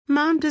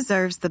Mom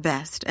deserves the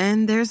best,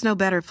 and there's no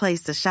better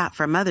place to shop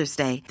for Mother's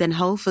Day than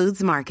Whole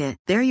Foods Market.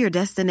 They're your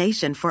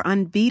destination for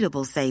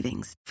unbeatable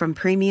savings, from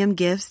premium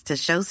gifts to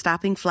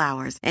show-stopping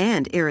flowers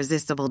and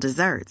irresistible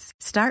desserts.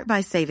 Start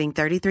by saving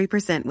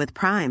 33% with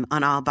Prime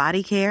on all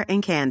body care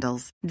and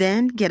candles.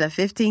 Then get a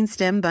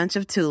 15-stem bunch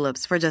of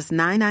tulips for just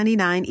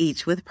 $9.99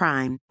 each with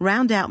Prime.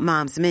 Round out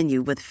Mom's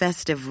menu with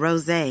festive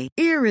rosé,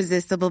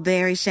 irresistible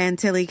berry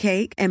chantilly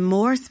cake, and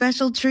more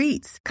special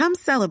treats. Come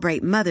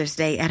celebrate Mother's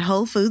Day at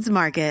Whole Foods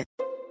Market.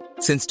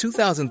 Since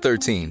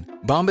 2013,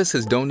 Bombas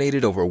has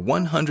donated over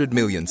 100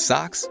 million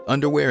socks,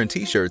 underwear, and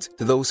T-shirts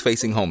to those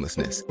facing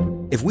homelessness.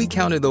 If we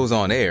counted those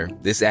on air,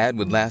 this ad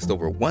would last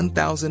over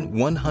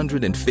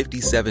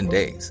 1,157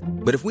 days.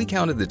 But if we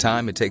counted the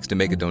time it takes to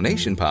make a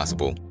donation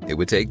possible, it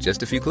would take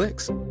just a few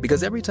clicks.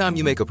 Because every time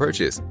you make a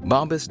purchase,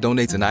 Bombas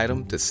donates an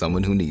item to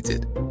someone who needs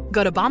it.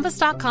 Go to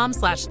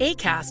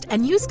bombas.com/ACAST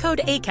and use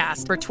code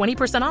ACAST for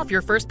 20% off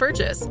your first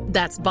purchase.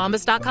 That's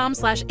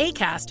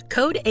bombas.com/ACAST,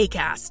 code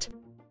ACAST.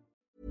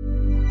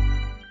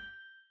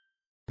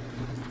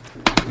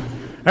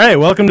 All right,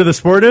 welcome to The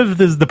Sportive.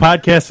 This is the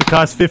podcast that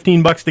costs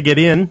 $15 to get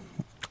in.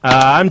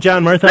 I'm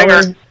John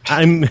Marthauer.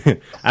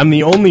 I'm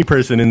the only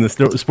person in the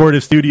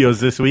Sportive Studios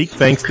this week,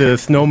 thanks to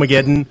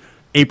Snowmageddon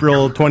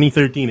April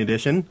 2013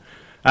 edition.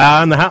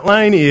 On the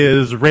hotline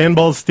is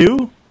Randball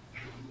Stu.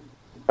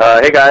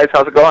 Hey guys,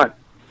 how's it going?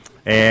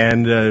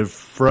 And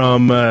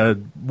from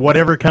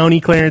whatever county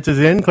Clarence is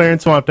in,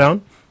 Clarence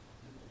Swamptown.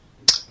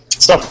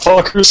 What's up,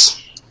 fuckers?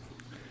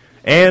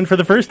 And for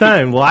the first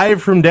time,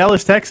 live from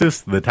Dallas, Texas,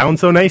 the town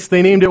so nice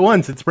they named it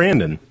once, it's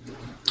Brandon.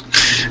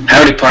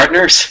 Howdy,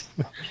 partners.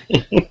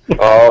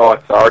 Oh,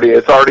 it's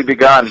already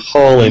begun.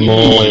 Holy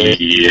moly.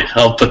 Yeah,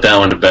 I'll put that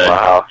one to bed.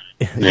 Wow.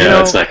 Yeah,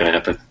 that's not going to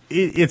happen.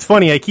 It's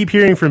funny, I keep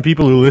hearing from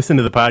people who listen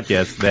to the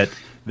podcast that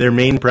their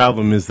main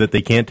problem is that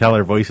they can't tell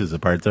our voices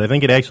apart, so I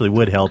think it actually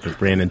would help if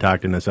Brandon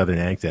talked in a southern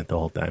accent the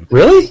whole time.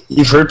 Really?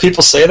 You've heard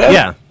people say that?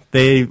 Yeah.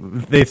 They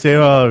say,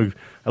 oh,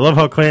 I love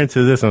how Clarence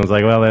says this, and I was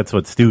like, well, that's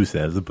what Stu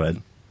says, but...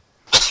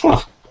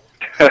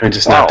 I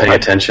just not pay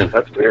attention.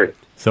 That's weird.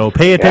 So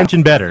pay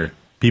attention better,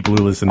 people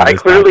who listen to this I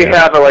clearly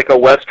podcast. have a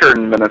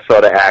Western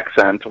Minnesota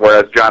accent,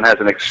 whereas John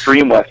has an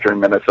extreme Western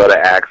Minnesota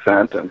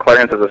accent, and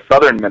Clarence has a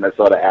Southern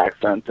Minnesota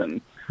accent,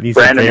 and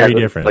Brandon has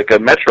a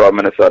Metro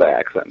Minnesota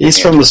accent. He's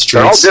from the streets.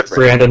 They're all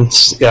different. Brandon,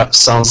 yeah,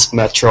 sounds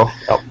Metro.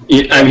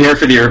 Yep. I'm here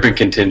for the urban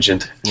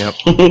contingent. Yep.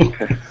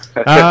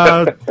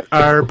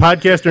 Our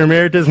podcaster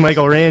emeritus,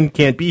 Michael Rand,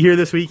 can't be here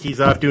this week. He's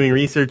off doing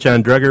research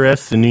on drug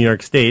arrests in New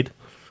York State.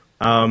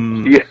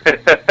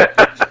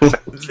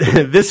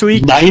 This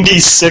week...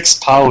 96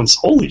 pounds.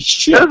 Holy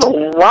shit. That's a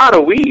lot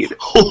of weed.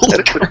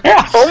 Holy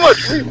crap. So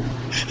much weed.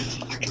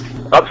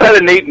 Outside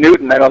of Nate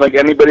Newton, I don't think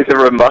anybody's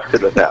ever been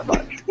busted with that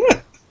much.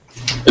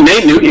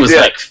 Nate Newton was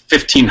like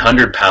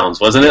 1,500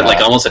 pounds, wasn't it?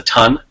 Like almost a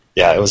ton?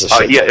 Yeah, it was a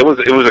shit. Yeah, it was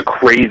a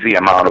crazy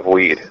amount of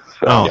weed.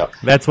 So.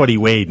 That's what he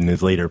weighed in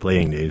his later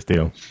playing days,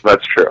 too.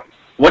 That's true.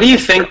 What do you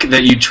think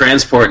that you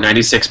transport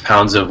 96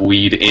 pounds of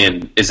weed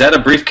in? Is that a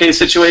briefcase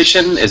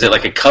situation? Is it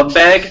like a cub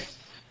bag?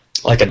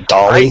 Like a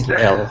dolly?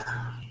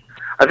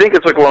 I think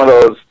it's like one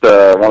of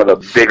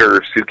the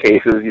bigger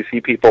suitcases you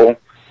see people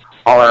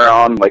all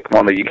around, like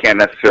one that you can't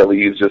necessarily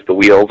use just the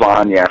wheels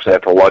on. You actually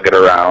have to lug it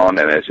around,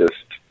 and it's just,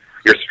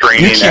 you're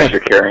straining as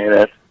you're carrying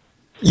it.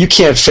 You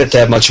can't fit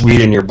that much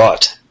weed in your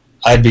butt.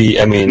 It'd be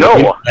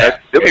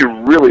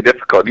really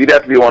difficult. You'd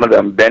have to be one of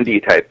them bendy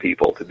type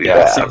people to do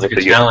that. Sounds like with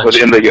a challenge.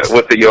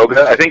 With the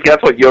yoga. I think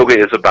that's what yoga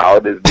is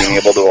about, is being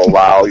able to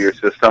allow your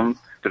system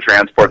to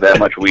transport that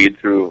much weed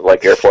through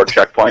like airport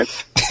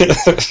checkpoints.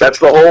 That's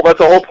the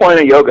whole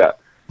point of yoga.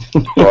 So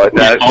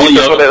that's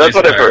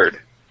what I've heard.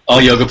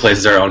 All yoga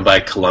places are owned by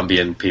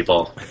Colombian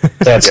people.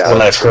 That's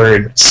what I've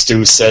heard.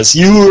 Stu says,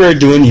 you were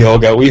doing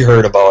yoga. We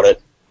heard about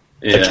it.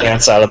 The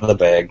cat's out of the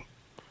bag.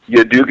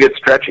 You do get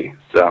stretchy,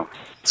 so...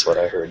 That's what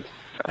I heard.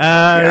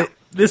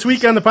 This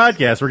week on the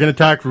podcast, we're going to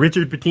talk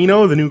Richard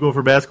Pitino, the new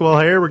Gopher basketball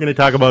hire. We're going to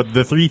talk about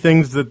the 3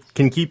 things that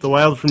can keep the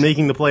Wild from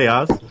making the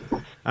playoffs.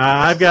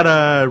 I've got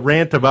a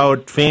rant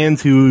about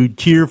fans who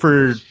cheer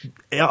for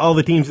all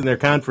the teams in their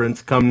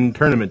conference come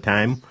tournament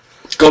time.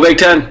 Go Big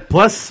Ten.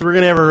 Plus, we're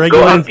going to have a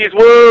regular... Go Huskies,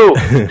 woo!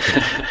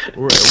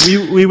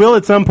 we will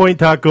at some point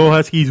talk Go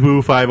Huskies,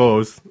 woo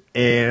 5-0s.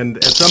 And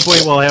at some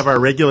point, we'll have our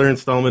regular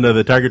installment of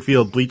the Target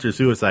Field Bleacher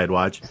Suicide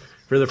Watch.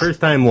 For the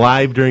first time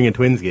live during a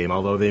Twins game,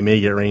 although they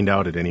may get rained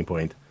out at any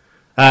point.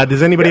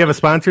 Does anybody have a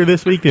sponsor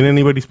this week? Did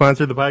anybody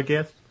sponsor the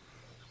podcast?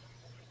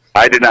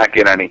 I did not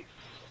get any.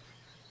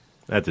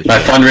 That's a shame. My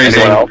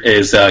fundraising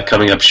is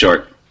coming up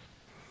short.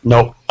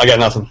 Nope, I got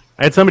nothing.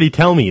 I had somebody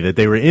tell me that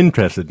they were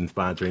interested in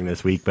sponsoring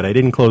this week, but I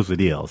didn't close the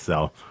deal.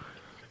 So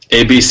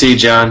ABC,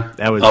 John.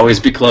 That was always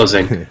be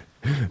closing.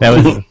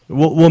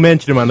 We'll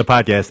mention him on the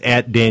podcast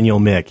at Daniel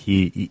Mick.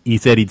 He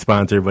said he'd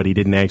sponsor, but he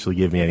didn't actually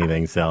give me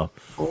anything. So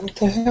what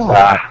the hell?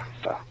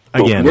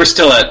 Again, we're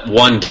still at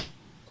 $1,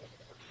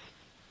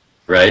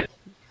 right?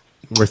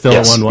 We're still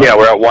at $1. Yeah,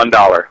 we're at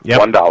 $1. Yep.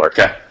 $1.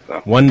 Okay,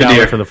 so.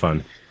 $1 for the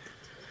fun.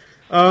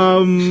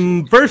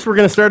 First, we're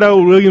going to start out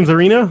with Williams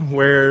Arena,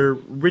 where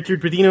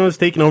Richard Pitino is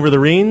taking over the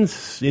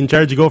reins, in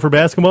charge of Gopher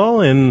basketball,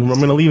 and I'm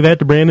going to leave that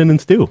to Brandon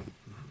and Stu.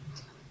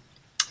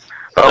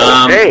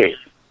 Hey.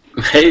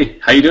 Hey,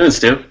 how you doing,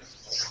 Stu?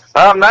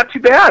 Not too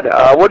bad.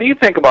 What do you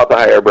think about the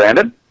hire,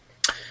 Brandon?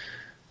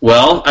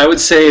 Well, I would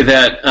say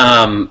that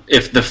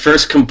if the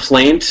first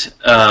complaint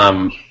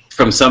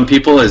from some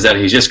people is that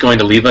he's just going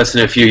to leave us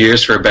in a few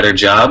years for a better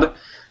job,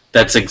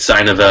 that's a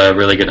sign of a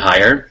really good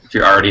hire, if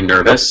you're already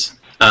nervous.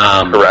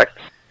 Correct.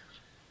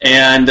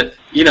 And,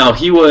 you know,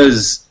 he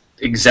was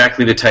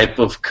exactly the type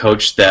of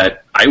coach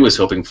that I was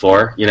hoping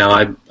for. You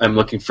know, I'm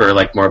looking for,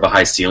 like, more of a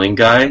high-ceiling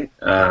guy.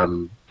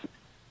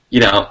 You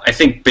know, I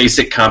think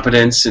basic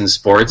competence in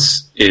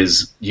sports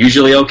is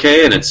usually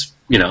okay, and it's,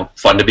 you know,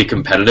 fun to be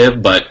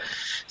competitive, but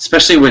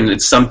especially when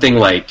it's something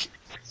like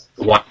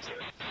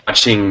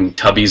watching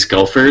Tubby's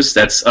Gophers,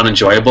 that's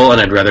unenjoyable, and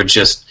I'd rather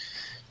just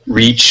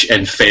reach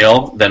and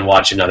fail than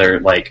watch another,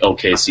 like,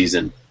 okay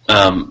season.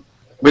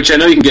 Which I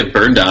know you can get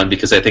burned on,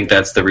 because I think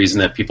that's the reason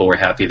that people were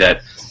happy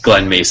that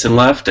Glenn Mason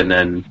left, and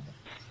then...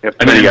 Yep,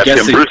 I mean, you got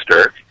Tim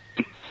Brewster.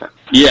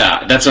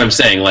 Yeah, that's what I'm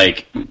saying.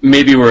 Like,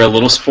 maybe we're a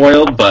little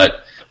spoiled,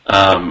 but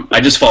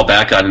I just fall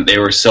back on they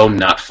were so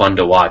not fun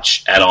to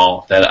watch at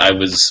all that I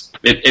was...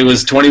 It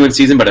was 20-win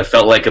season, but it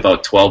felt like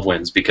about 12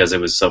 wins because it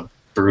was so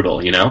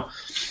brutal, you know?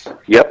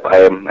 Yep, I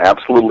am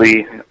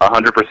absolutely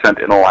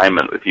 100% in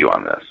alignment with you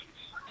on this.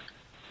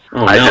 Oh,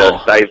 no. I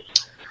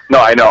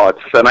know.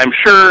 And I'm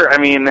sure, I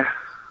mean...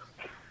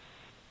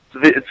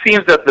 It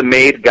seems that the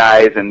Made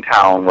guys in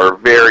town were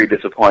very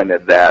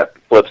disappointed that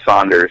Flip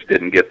Saunders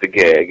didn't get the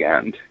gig,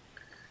 and,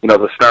 you know,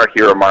 the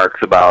snarky remarks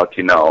about,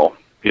 you know,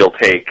 you'll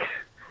take,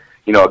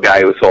 you know, a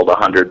guy who sold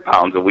 100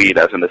 pounds of weed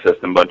as an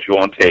assistant, but you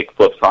won't take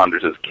Flip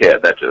Saunders'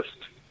 kid. That just,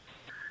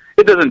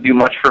 it doesn't do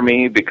much for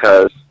me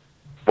because,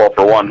 well,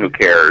 for one, who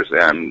cares,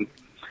 and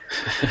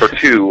for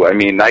two, I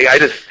mean,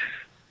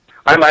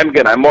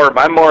 I'm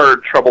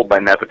more troubled by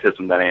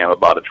nepotism than I am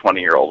about a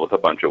 20-year-old with a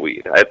bunch of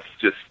weed. It's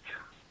just,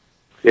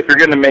 if you're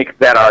going to make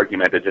that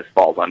argument, it just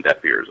falls on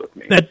deaf ears with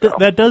me.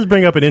 That does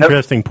bring up an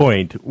interesting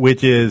point,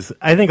 which is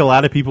I think a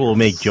lot of people will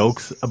make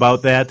jokes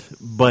about that,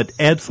 but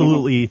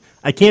absolutely,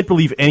 I can't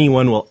believe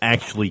anyone will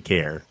actually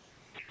care.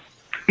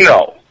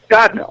 No.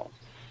 God, no.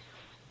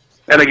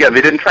 And again,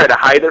 they didn't try to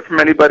hide it from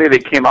anybody. They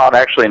came out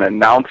actually and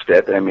announced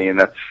it. I mean,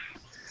 that's,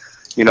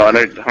 you know, and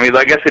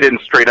I guess they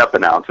didn't straight up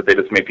announce it. They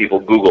just made people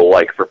Google,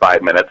 like, for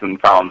 5 minutes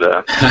and found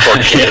a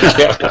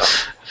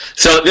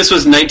So this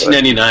was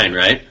 1999,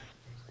 right?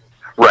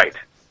 Right.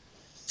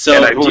 So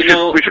we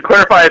should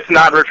clarify it's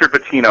not Richard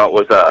Pitino. It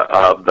was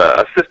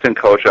the assistant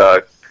coach.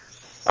 God,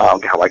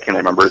 I can't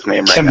remember his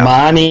name right now.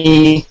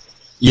 Kimani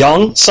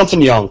Young?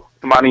 Something Young.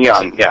 Kimani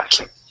Young,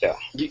 yes. Yeah.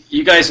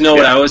 You guys know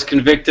what I was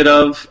convicted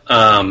of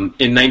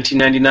in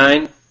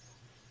 1999?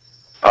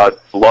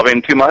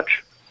 Loving too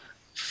much?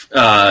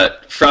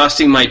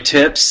 Frosting my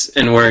tips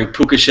and wearing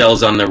puka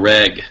shells on the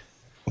reg.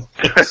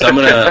 So I'm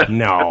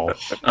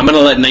gonna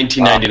let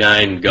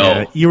 1999 go.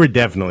 Yeah, you were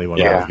definitely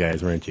one of those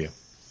guys, weren't you?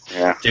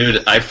 Yeah.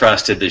 Dude, I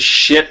frosted the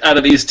shit out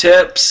of these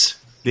tips.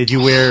 Did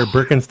you wear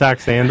Birkenstock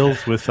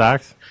sandals with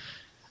socks?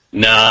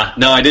 Nah,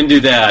 no, I didn't do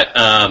that.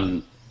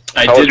 How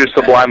was your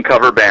Sublime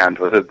cover band?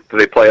 Did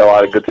they play a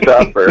lot of good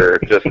stuff, or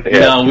just? Yeah.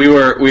 No, we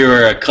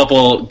were a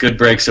couple good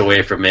breaks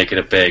away from making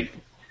it big.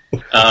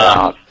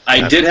 I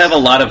did have a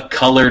lot of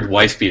colored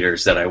wife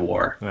beaters that I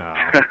wore. Oh.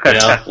 You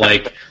know,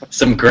 like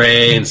some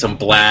gray and some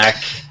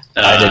black.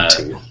 I did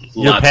too.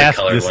 Your Lots past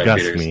of colored wife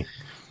disgusts beaters. me.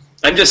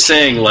 I'm just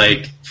saying,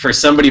 like, for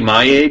somebody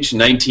my age,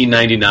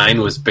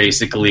 1999 was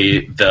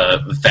basically the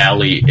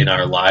valley in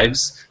our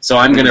lives. So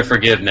I'm going to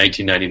forgive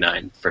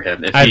 1999 for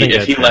him.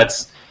 If he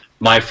lets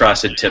my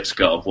frosted tips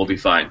go, we'll be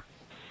fine.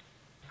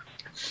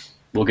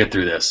 We'll get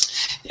through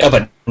this. Yeah,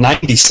 but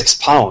 96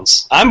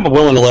 pounds. I'm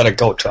willing to let it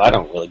go, too. I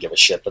don't really give a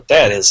shit, but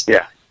that is...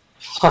 Yeah.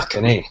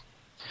 Fucking A.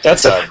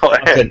 That's a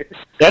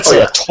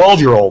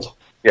 12-year-old.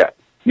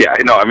 Yeah,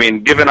 you know, I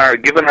mean, given our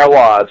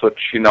laws, which,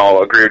 you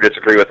know, agree or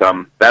disagree with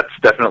them, that's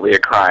definitely a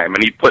crime.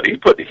 And he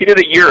did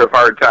a year of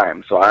hard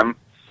time. So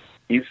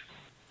he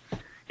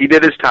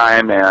did his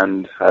time,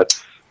 and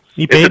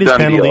he paid his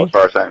penalty. Deal as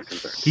far as I'm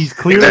concerned. He's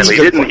clearly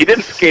he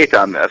didn't skate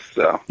on this.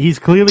 So he's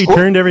clearly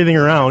turned everything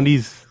around.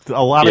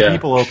 A lot of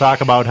people will talk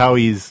about how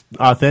he's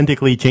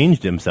authentically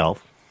changed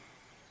himself.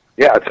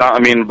 Yeah, it's not, I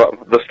mean,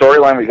 but the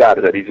storyline we got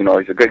is that he's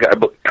a good guy.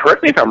 But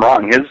correct me if I'm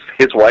wrong.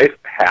 His wife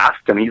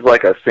passed, and he's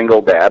like a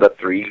single dad of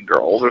 3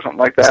 girls or something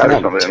like that,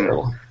 or something.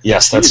 True.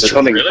 Yes, that's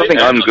something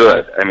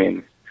ungood. I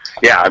mean,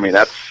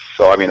 that's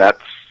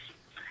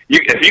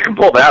if you can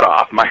pull that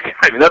off,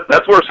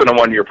 that's worse than a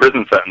 1-year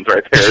prison sentence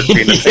right there. As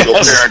being a single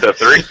parent of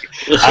 3.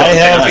 I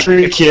have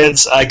 3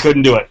 kids. I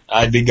couldn't do it.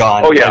 I'd be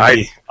gone. Oh yeah,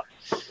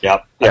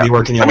 I'd be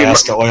working the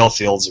Alaska oil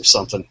fields or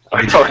something.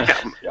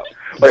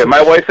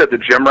 My wife's at the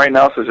gym right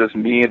now, so it's just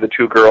me, the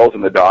 2 girls,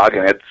 and the dog,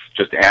 and it's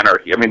just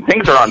anarchy. I mean,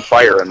 things are on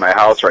fire in my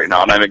house right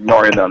now, and I'm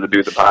ignoring them to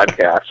do the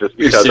podcast just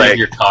because You're sitting in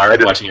your car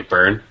watching it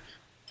burn.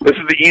 This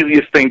is the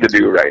easiest thing to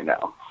do right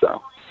now.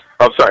 So,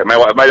 Oh, sorry.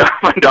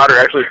 My daughter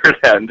actually heard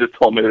that and just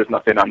told me there's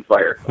nothing on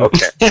fire.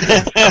 Okay.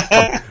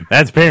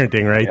 That's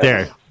parenting right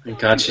there.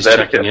 God, she's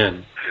checking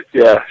in.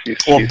 Yeah,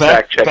 she's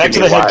back to the head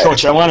live.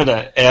 coach. I wanted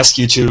to ask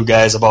you two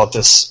guys about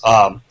this.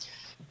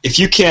 If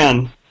you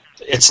can,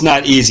 it's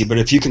not easy, but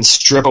if you can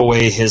strip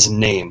away his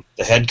name,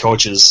 the head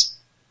coach's,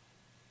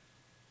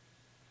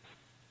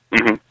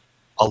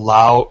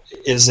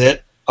 is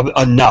it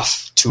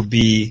enough to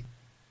be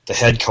the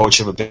head coach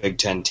of a Big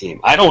Ten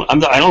team? I don't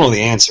know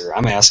the answer.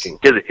 I'm asking.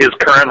 His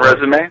current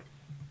resume?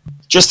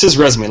 Just his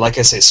resume. Like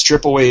I say,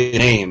 strip away the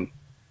name.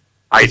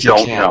 I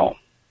don't know.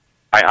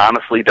 I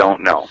honestly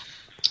don't know.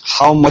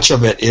 How much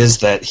of it is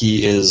that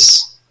he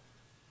is...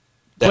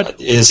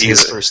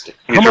 his first name?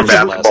 He's from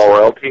basketball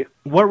royalty.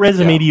 What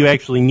resume do you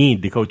actually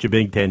need to coach a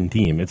Big Ten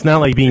team? It's not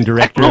like being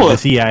director of the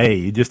CIA.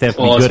 You just have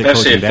to be good at coaching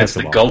especially if it's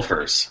basketball. the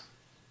Gophers.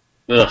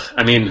 Ugh,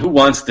 I mean, who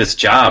wants this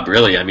job,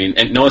 really? I mean,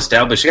 and no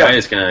established guy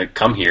is going to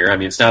come here. I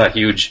mean, it's not a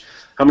huge...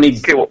 How many...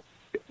 Okay, well,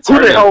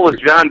 who the hell was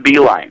John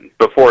Beeline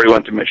before he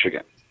went to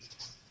Michigan?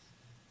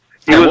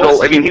 He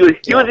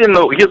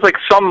was like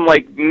some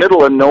like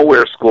middle of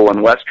nowhere school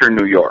in Western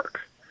New York,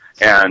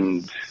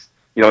 and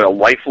a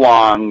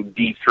lifelong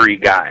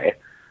D3 guy,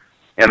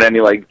 and then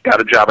he like got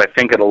a job I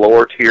think at a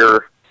lower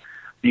tier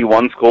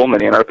D1 school, and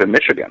then he ended up in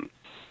Michigan.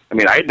 I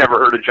mean, I had never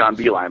heard of John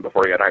Beeline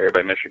before he got hired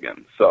by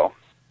Michigan. So,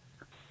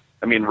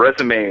 I mean,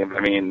 resume. I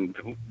mean,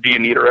 do you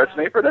need a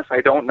resume for this?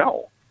 I don't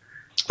know.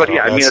 But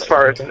yeah, I mean, as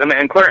far as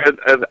and Claire,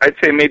 I'd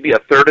say maybe a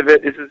third of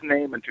it is his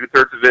name, and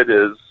 2/3 of it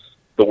is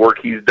the work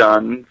he's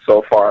done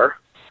so far.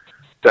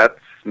 That's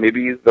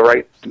maybe the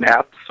right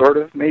math, sort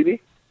of, maybe.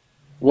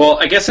 Well,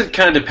 I guess it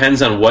kind of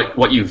depends on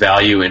what you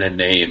value in a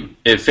name.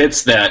 If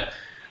it's that,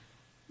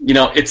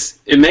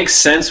 it makes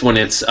sense when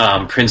it's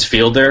Prince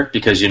Fielder,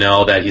 because you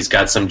know that he's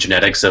got some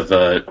genetics of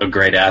a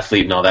great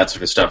athlete and all that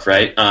sort of stuff,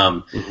 right?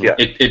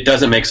 It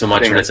doesn't make so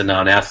much when it's a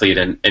non-athlete,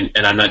 and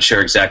I'm not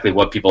sure exactly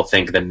what people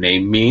think the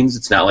name means.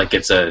 It's not like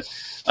it's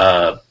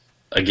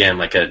again,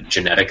 like a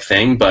genetic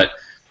thing, but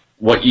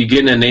what you get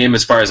in a name,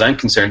 as far as I'm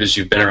concerned, is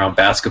you've been around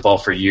basketball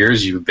for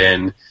years. You've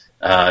been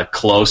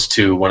close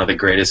to one of the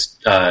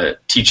greatest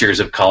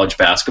teachers of college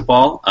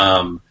basketball.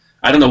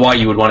 I don't know why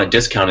you would want to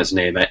discount his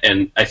name,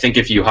 and I think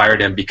if you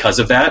hired him because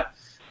of that,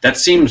 that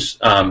seems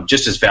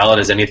just as valid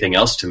as anything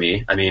else to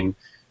me. I mean,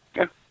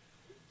 I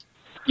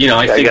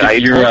think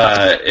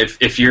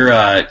if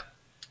you're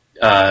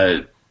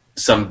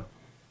some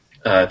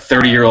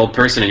 30-year-old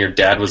person and your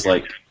dad was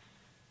like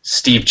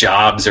Steve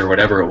Jobs or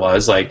whatever it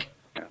was, like,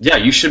 yeah,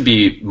 you should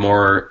be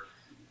more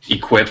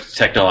equipped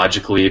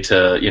technologically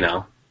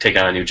to, take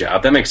on a new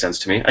job. That makes sense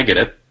to me. I get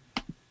it.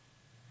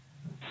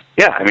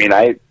 Yeah, I mean,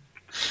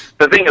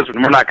 the thing is,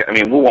 we're not. I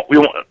mean, we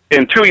won't.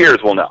 In 2 years,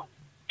 we'll know.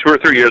 2 or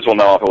 3 years, we'll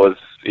know if it was,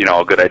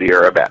 a good idea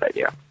or a bad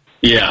idea.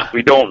 Yeah.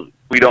 We don't.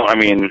 I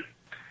mean,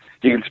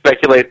 you can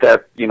speculate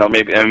that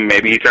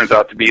maybe he turns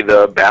out to be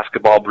the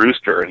basketball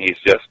Brewster, and he's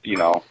just he's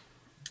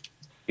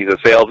a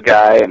sales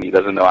guy and he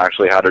doesn't know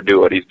actually how to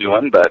do what he's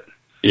doing. But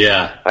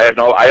yeah, I have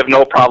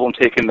no problem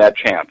taking that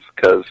chance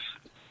because.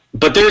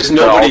 But there's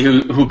nobody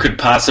who could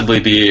possibly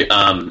be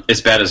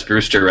as bad as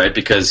Brewster, right?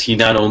 Because he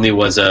not only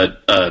was an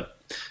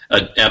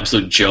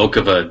absolute joke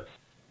of a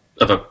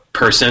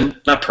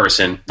person,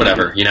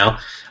 whatever,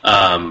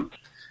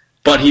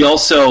 but he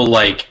also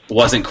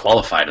wasn't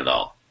qualified at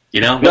all.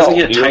 Wasn't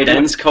he a tight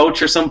ends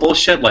coach or some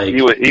bullshit? Like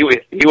he was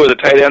a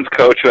tight ends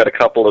coach who had a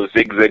couple of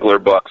Zig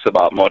Ziglar books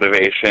about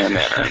motivation,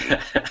 and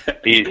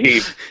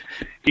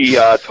he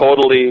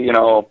totally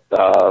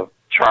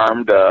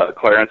charmed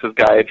Clarence's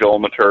guy, Joel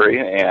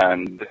Maturi,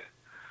 and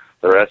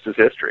the rest is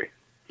history.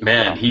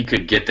 Man, he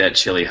could get that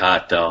chili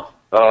hot, though.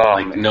 Oh,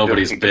 like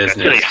nobody's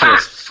business.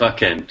 Just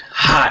fucking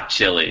hot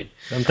chili.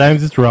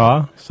 Sometimes it's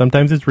raw,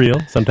 sometimes it's real,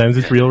 sometimes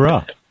it's real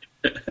raw.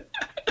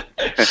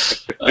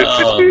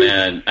 Oh,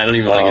 man. I don't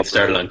even want to get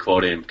started on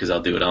quoting because I'll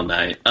do it all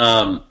night.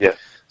 Yeah.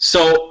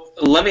 So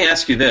let me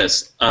ask you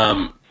this.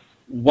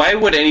 Why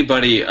would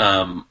anybody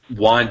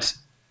want...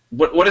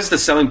 What is the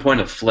selling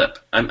point of Flip?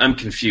 I'm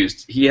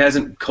confused. He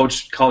hasn't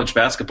coached college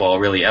basketball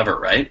really ever,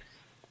 right?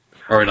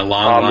 Or in a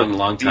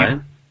long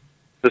time?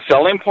 The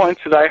selling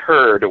points that I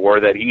heard were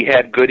that he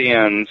had good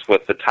ends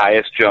with the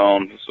Tyus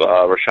Jones,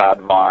 Rashad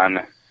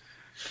Vaughn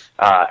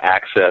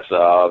access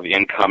of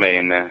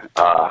incoming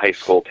high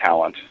school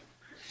talent.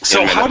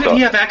 So how did he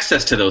have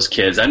access to those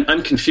kids?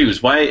 I'm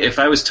confused. Why, if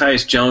I was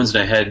Tyus Jones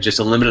and I had just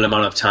a limited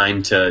amount of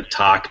time to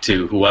talk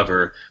to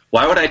whoever,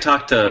 why would I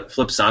talk to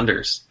Flip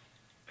Saunders?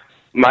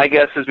 My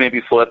guess is maybe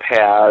Flip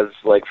has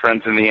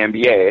friends in the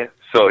NBA,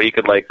 so he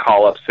could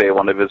call up, say,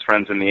 one of his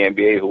friends in the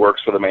NBA who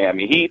works for the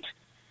Miami Heat,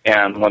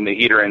 and when the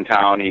Heat are in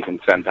town, he can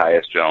send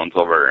Tyus Jones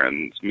over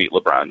and meet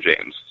LeBron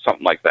James,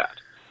 something like that.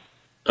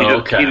 He's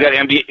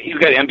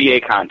got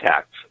NBA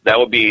contacts. That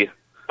would be,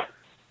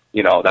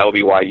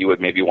 why you would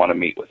maybe want to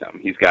meet with him.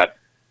 He's got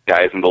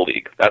guys in the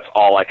league. That's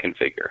all I can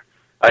figure.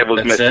 I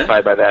was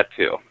mystified by that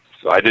too.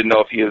 So I didn't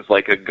know if he is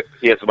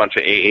he has a bunch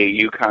of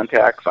AAU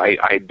contacts.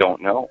 I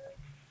don't know.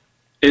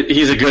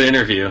 He's a good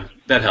interview.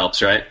 That helps,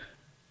 right?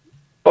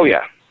 Oh,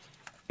 yeah.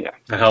 Yeah.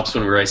 That helps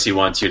when Ricey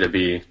wants you to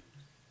be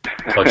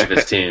coach of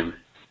his team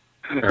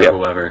or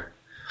whoever.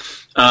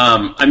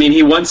 I mean,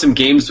 he won some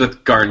games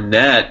with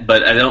Garnett,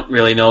 but I don't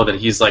really know that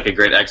he's like a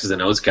great X's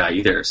and O's guy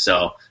either.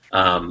 So,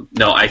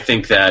 no, I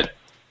think that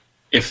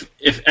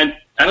and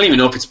I don't even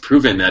know if it's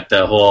proven that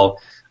the whole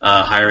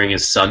hiring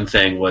his son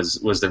thing was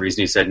the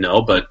reason he said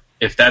no, but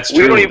if that's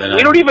true, we don't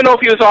even know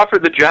if he was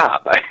offered the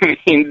job. I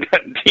mean,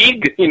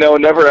 Teague,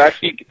 never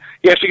actually.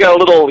 He actually got a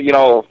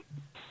little,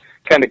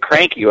 kind of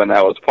cranky when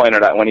that was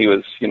pointed out when he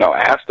was,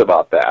 asked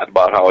about that,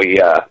 about how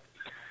he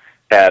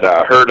had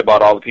heard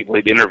about all the people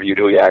he'd interviewed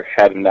who he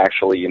hadn't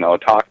actually,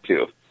 talked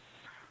to.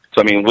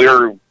 So I mean,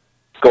 we're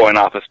going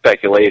off of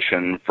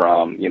speculation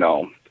from,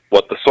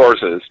 what the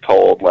sources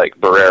told, like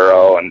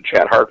Barrero and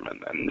Chad Hartman,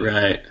 and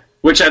right.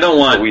 Which I don't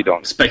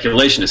want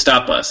speculation to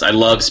stop us. I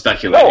love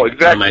speculating. Oh,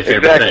 exactly. One of my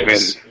favorite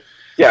things.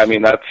 I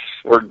mean, that's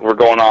we're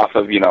going off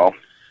of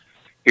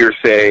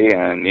hearsay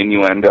and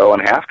innuendo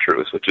and half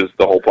truths, which is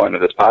the whole point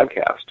of this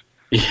podcast.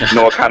 Yeah.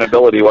 No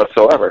accountability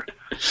whatsoever.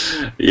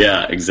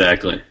 Yeah,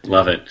 exactly.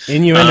 Love it.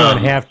 Innuendo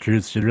and half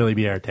truths should really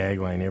be our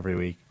tagline every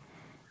week.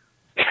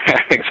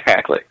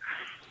 Exactly.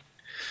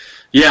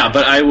 Yeah,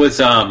 but I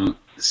was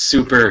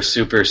super,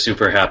 super,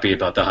 super happy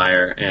about the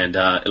hire, and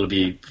it'll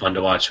be fun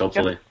to watch.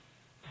 Hopefully.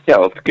 Yeah,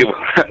 let's give.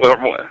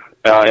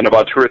 In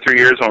about 2 or 3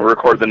 years, when we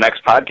record the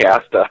next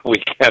podcast, we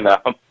can,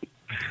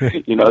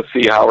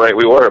 see how right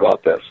we were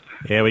about this.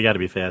 Yeah, we got to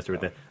be faster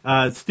with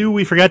that. Stu,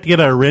 we forgot to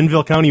get a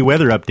Renville County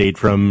weather update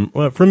from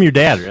your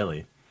dad.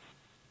 Really?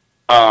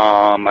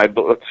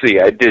 Let's see.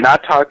 I did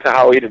not talk to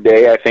Howie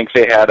today. I think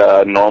they had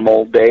a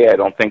normal day. I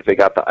don't think they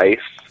got the ice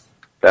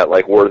that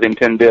like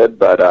Worthington did.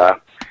 But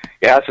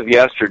as of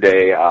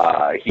yesterday,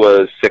 he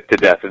was sick to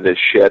death of this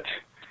shit.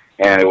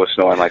 And it was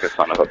snowing like a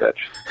son of a bitch.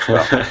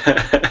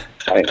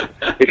 So,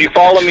 if you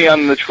follow me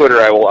on the Twitter,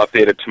 I will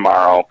update it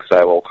tomorrow because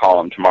I will call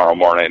him tomorrow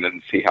morning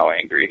and see how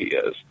angry he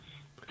is.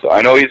 So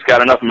I know he's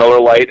got enough Miller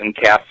Lite and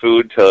cat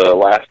food to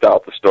last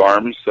out the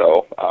storm.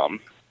 So,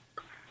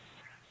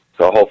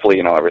 hopefully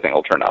everything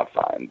will turn out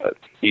fine. But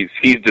he's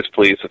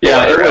displeased with the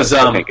weather.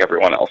 I think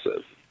everyone else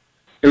is.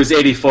 It was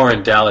 84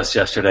 in Dallas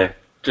yesterday.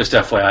 Just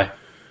FYI.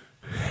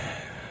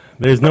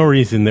 There's no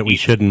reason that we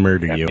shouldn't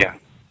murder you.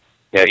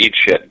 Yeah, eat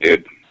shit,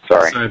 dude.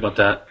 Sorry about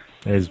that.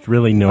 There's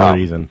really no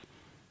reason.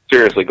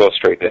 Seriously, go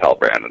straight to hell,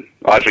 Brandon.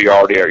 Actually, you're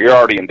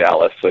already in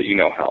Dallas, so you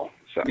know hell.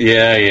 So.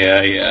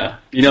 Yeah.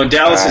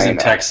 Dallas is in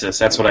Texas.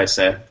 That's what I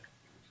say.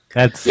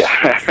 That's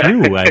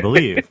true, I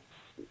believe.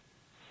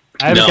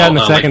 I haven't gotten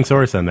a second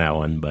source on that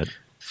one, but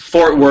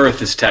Fort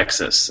Worth is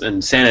Texas,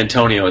 and San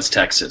Antonio is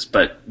Texas,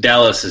 but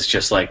Dallas is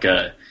just like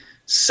a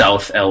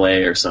South LA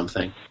or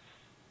something.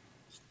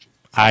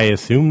 I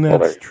assume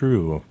that's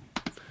true.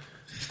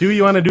 Stu,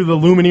 you want to do the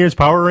Lumineers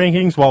power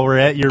rankings while we're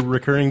at your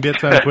recurring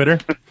bits on Twitter?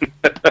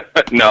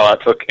 No,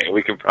 that's okay.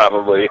 We can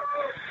probably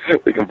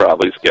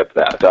skip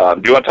that.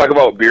 Do you want to talk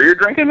about beer you're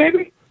drinking,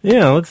 maybe?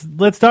 Yeah,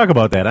 let's talk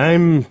about that.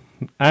 I'm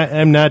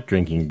not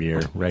drinking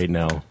beer right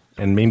now,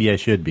 and maybe I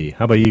should be.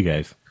 How about you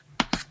guys?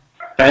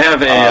 I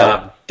have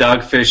a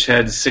Dogfish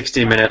Head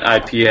 60-minute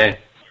IPA.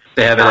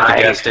 They have it at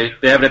the gas station.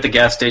 They have it at the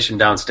gas station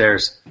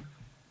downstairs.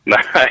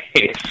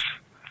 Nice.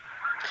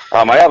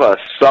 I have a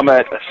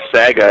Summit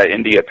Saga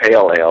India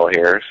Pale Ale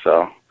here,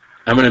 so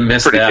I'm going to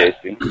miss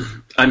that. Tasty.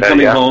 I'm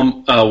coming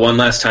home one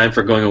last time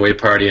for going away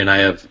party, and I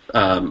have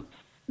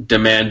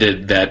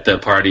demanded that the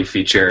party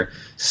feature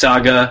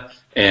Saga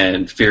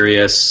and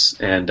Furious,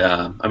 and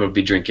I'm going to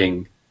be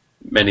drinking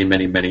many,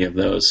 many, many of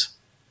those.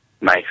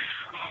 Nice.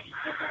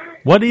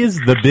 What is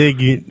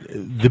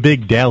the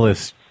big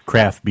Dallas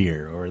craft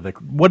beer, or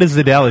what does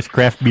the Dallas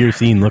craft beer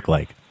scene look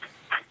like?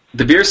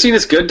 The beer scene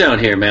is good down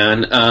here,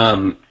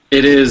 man.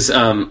 It is.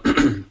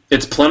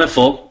 It's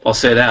plentiful. I'll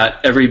say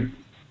that. Every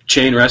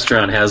chain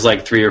restaurant has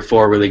like 3 or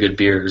 4 really good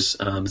beers.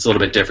 It's a little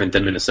bit different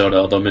than Minnesota,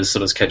 although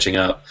Minnesota's catching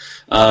up.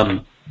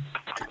 And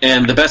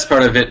the best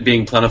part of it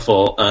being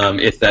plentiful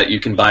is that you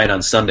can buy it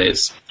on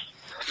Sundays.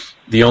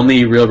 The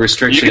only real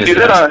restriction you can is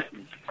do that.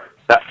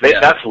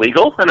 That's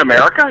legal in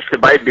America. You can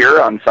buy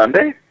beer on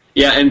Sunday.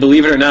 Yeah, and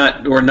believe it or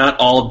not, we're not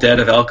all dead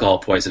of alcohol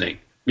poisoning.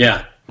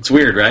 Yeah. It's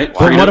weird, right?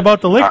 But what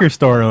about the liquor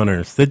store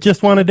owners that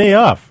just want a day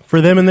off for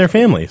them and their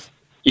families?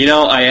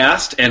 I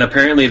asked, and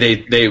apparently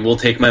they will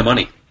take my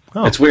money.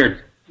 Oh. It's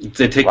weird.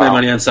 They take my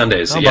money on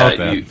Sundays. How about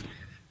that?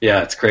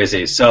 Yeah, it's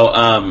crazy.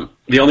 So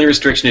the only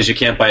restriction is you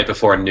can't buy it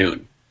before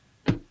noon.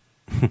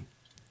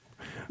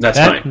 That's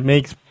that fine.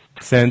 Makes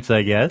sense,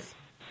 I guess.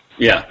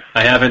 Yeah,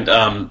 I haven't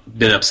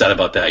been upset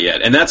about that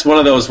yet. And that's one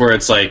of those where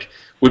it's like,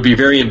 would be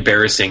very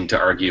embarrassing to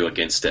argue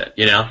against it,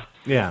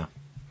 Yeah.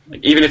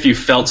 Like, even if you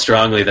felt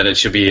strongly that it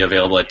should be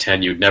available at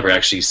 10, you'd never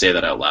actually say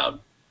that out loud.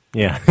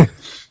 Yeah.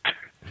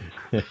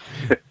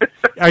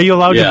 Are you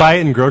allowed to buy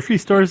it in grocery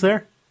stores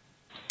there?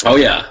 Oh,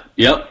 yeah.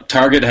 Yep.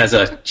 Target has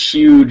a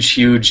huge,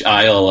 huge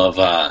aisle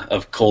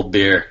of cold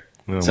beer.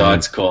 So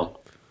it's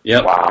cool.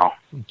 Yep. Wow.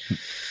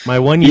 My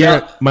one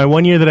year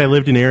that I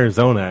lived in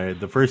Arizona,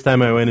 the first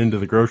time I went into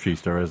the grocery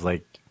store, I was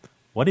like,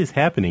 what is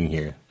happening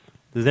here?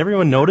 Does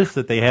everyone notice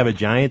that they have a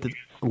giant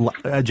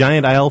a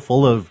giant aisle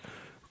full of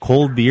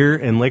cold beer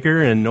and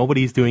liquor, and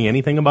nobody's doing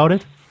anything about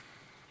it.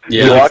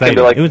 Yeah, you walk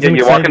into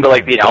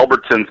the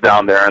Albertsons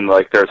down there, and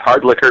like there's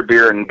hard liquor,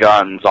 beer, and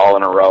guns all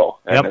in a row,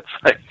 and It's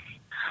like,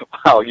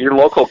 wow, your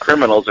local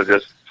criminals are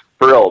just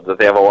thrilled that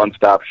they have a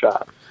one-stop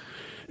shop.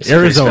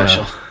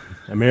 Arizona,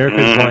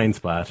 America's wine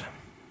spot.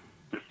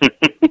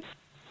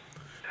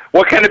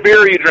 What kind of beer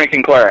are you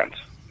drinking, Clarence?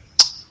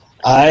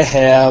 I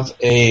have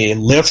a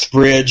Lift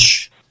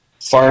Bridge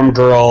Farm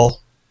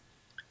Girl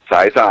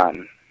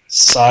Saison.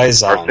 Or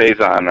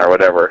Saison, or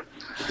whatever.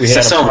 We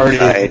had a party.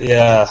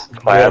 Yeah,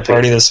 we had a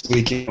party this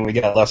weekend, and we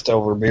got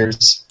leftover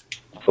beers.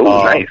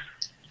 Oh, nice.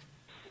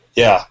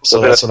 Yeah, so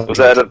was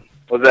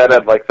that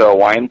at like the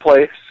wine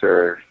place,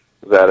 or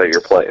was that at your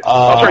place?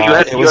 Sorry, you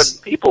had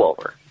people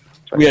over.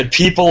 Sorry. We had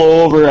people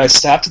over. I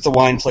stopped at the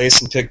wine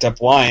place and picked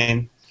up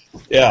wine.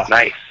 Yeah,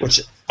 nice.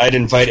 Which I'd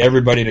invite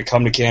everybody to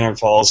come to Cannon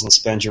Falls and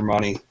spend your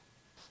money.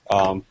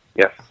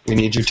 Yes. We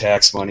need your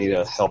tax money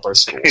to help our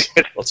schools.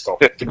 Let's go.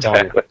 Get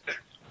down here.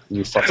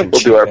 You fucking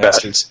we'll do our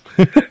bastards.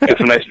 Best. Get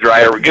some nice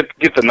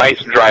get the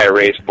nice dry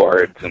erase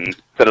boards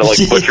instead of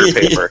like butcher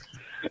paper.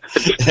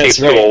 That's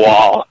right. To a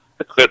wall.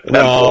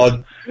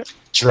 No,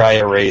 dry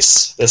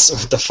erase.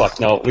 What the fuck?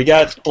 No, we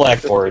got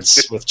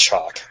blackboards with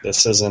chalk.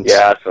 This isn't.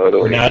 Yeah, so do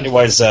we. We're not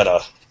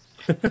Wayzata.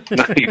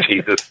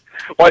 Jesus.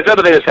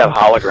 Wayzata, they just have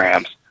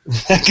holograms.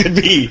 That could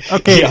be.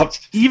 Okay. Yep.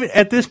 Even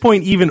at this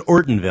point, even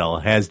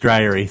Ortonville has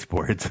dry erase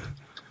boards,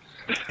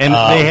 and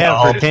they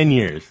have for 10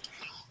 years.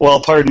 Well,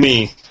 pardon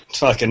me.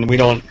 Fucking, we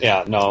don't.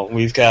 Yeah, no.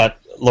 We've got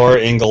Laura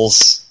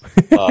Ingalls.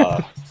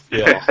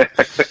 They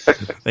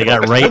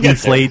got writing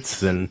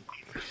slates, and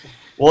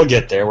we'll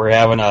get there. We're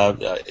having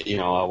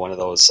one of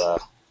those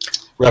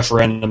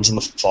referendums in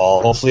the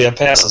fall. Hopefully, that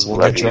passes. We'll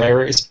get dry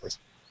erase boards.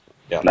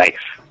 Yeah. Nice.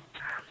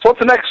 So what's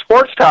the next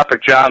sports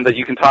topic, John, that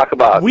you can talk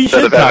about? We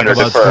should talk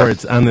about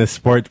sports on this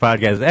sports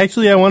podcast.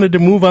 Actually, I wanted to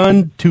move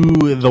on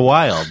to the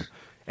Wild,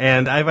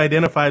 and I've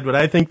identified what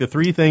I think the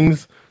three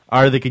things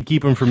are that could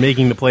keep them from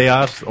making the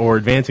playoffs or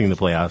advancing the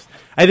playoffs.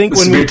 I think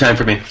this is a weird time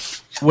for me.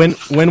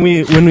 When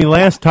we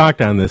last talked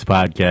on this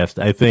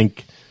podcast, I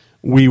think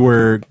we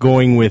were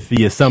going with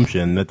the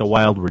assumption that the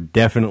Wild were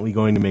definitely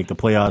going to make the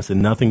playoffs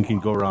and nothing can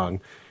go wrong.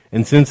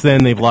 And since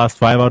then, they've lost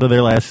 5 out of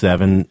their last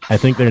 7. I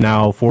think they're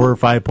now 4 or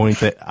 5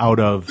 points out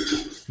of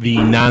the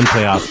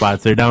non-playoff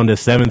spots. They're down to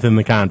 7th in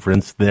the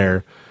conference.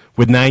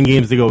 With 9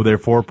 games to go, they're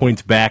 4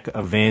 points back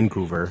of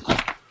Vancouver,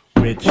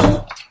 which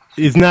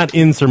is not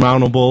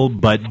insurmountable,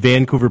 but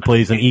Vancouver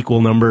plays an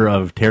equal number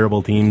of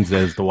terrible teams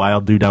as the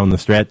Wild do down the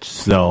stretch,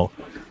 so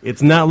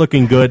it's not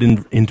looking good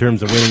in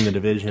terms of winning the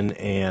division,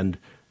 and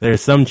there's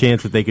some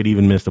chance that they could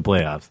even miss the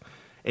playoffs.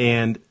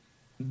 And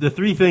the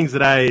three things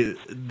that I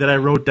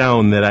wrote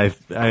down that I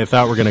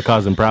thought were going to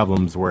cause them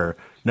problems were,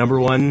 number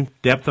 1,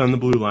 depth on the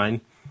blue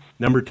line,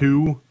 number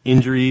 2,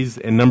 injuries,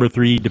 and number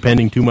 3,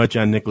 depending too much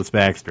on Nicklas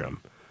Backstrom.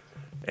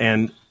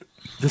 And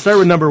to start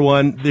with number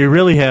 1, they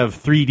really have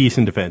 3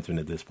 decent defensemen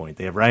at this point.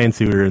 They have Ryan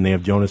Suter, and they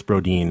have Jonas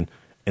Brodin,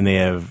 and they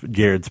have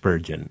Jared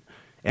Spurgeon.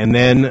 And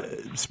then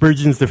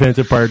Spurgeon's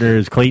defensive partner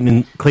is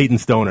Clayton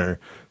Stoner,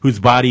 whose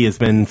body has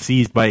been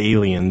seized by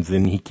aliens,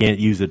 and he can't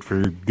use it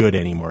for good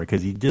anymore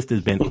because he just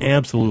has been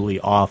absolutely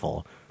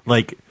awful.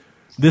 Like,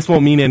 this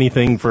won't mean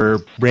anything for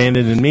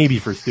Brandon and maybe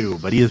for Stu,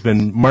 but he has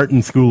been Martin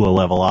Skula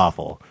level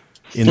awful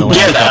in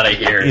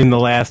the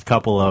last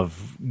couple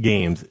of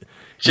games.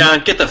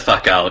 John, get the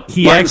fuck out.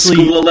 Martin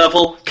Skula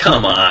level?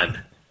 Come on.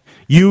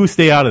 You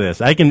stay out of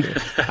this. I can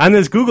on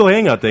this Google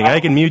Hangout thing, I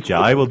can mute you.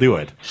 I will do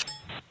it.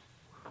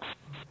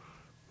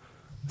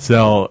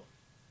 So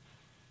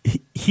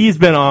he's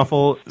been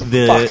awful.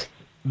 The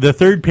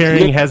third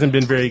pairing hasn't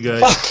been very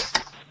good.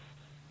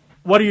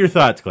 What are your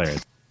thoughts,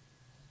 Clarence?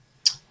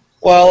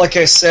 Well, like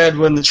I said,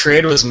 when the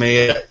trade was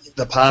made,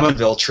 the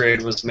Pominville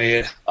trade was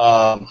made,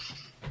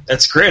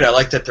 that's great. I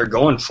like that they're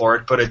going for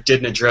it, but it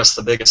didn't address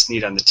the biggest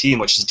need on the team,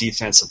 which is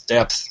defensive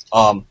depth.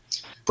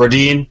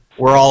 Brodin,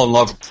 we're all in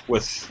love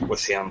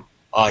with him.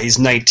 He's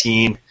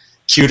 19,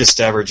 cutest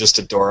ever, just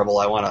adorable.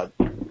 I want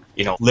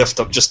to, lift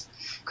up, just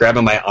grab him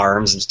in my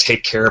arms and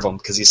take care of him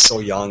because he's so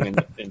young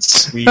and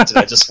sweet, and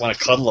I just want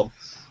to cuddle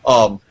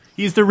him.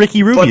 He's the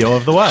Ricky Rubio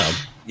of the Wild.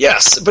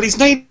 Yes, but he's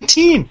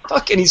 19.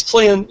 Fuck, and he's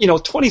playing,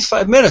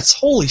 25 minutes.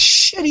 Holy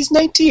shit, he's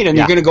 19. And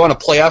you're going to go on a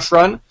playoff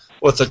run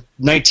with a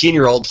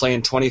 19-year-old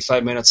playing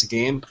 25 minutes a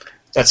game?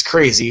 That's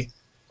crazy.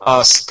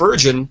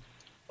 Spurgeon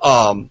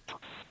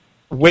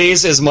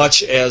weighs as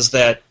much as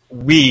that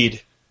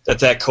weed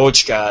that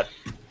coach got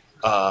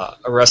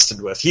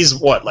arrested with. He's,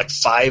 what, like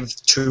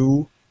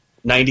 5'2",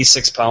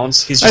 96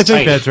 pounds? He's just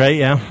tiny. That's right,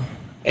 yeah.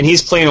 And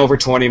he's playing over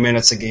 20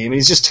 minutes a game. And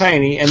he's just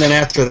tiny. And then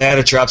after that,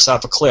 it drops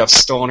off a cliff.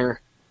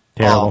 Stoner.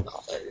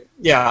 Terrible.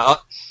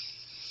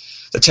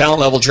 The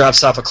talent level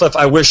drops off a cliff.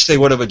 I wish they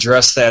would have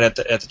addressed that at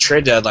the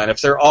trade deadline. If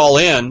they're all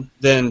in,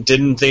 then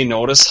didn't they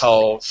notice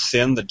how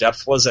thin the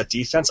depth was at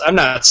defense? I'm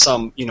not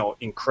some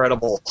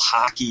incredible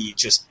hockey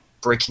just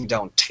breaking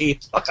down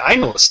tape. Fuck, I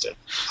noticed it.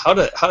 How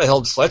the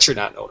hell did Fletcher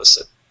not notice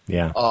it?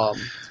 Yeah.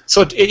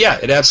 So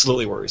it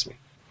absolutely worries me.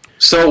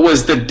 So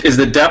is the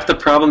depth a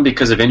problem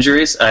because of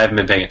injuries? I haven't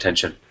been paying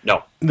attention.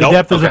 No. The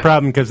depth is a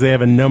problem because they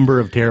have a number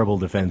of terrible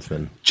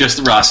defensemen. Just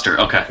the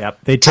roster, okay. Yep.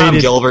 They Tom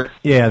traded Gilbert.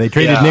 Yeah, they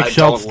traded Yeah, Nick I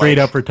Schultz don't straight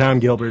like- up for Tom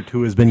Gilbert,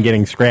 who has been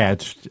getting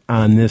scratched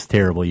on this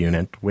terrible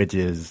unit, which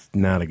is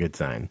not a good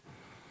sign.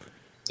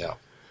 Yeah.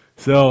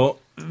 So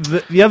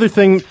the other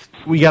thing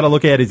we got to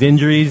look at is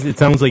injuries. It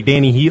sounds like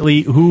Danny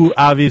Heatley, who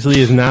obviously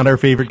is not our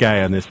favorite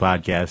guy on this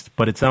podcast,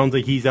 but it sounds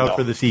like he's out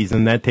for the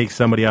season. That takes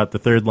somebody out the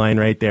third line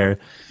right there.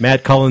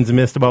 Matt Cullen's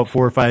missed about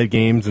 4 or 5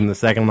 games, and the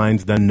second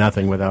line's done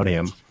nothing without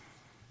him.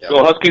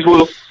 Go Huskies,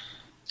 woo!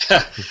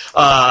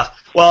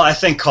 Well, I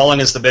think Cullen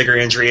is the bigger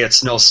injury.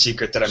 It's no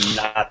secret that I'm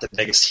not the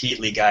biggest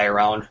Heatley guy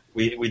around.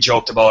 We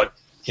joked about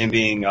him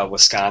being a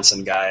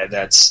Wisconsin guy.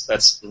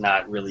 That's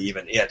not really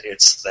even it.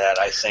 It's that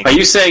I think. Are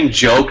you saying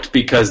joked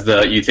because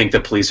you think the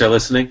police are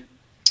listening?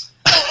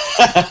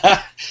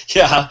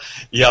 Yeah,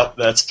 yep,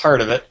 that's part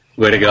of it.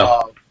 Way to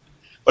go.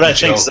 But I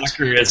think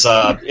Zucker is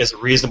a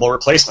reasonable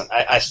replacement.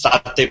 I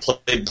thought they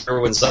played better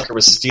when Zucker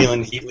was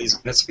stealing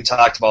Heatley's minutes. We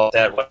talked about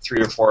that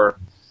 3 or 4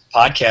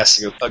 podcasts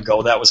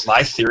ago. That was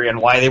my theory on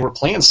why they were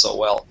playing so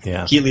well.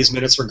 Yeah. Heatley's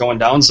minutes were going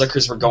down,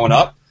 Zucker's were going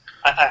up.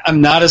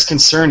 I'm not as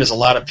concerned as a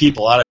lot of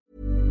people.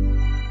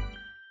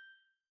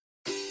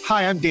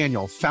 Hi, I'm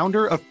Daniel,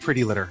 founder of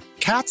Pretty Litter.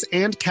 Cats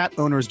and cat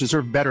owners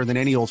deserve better than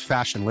any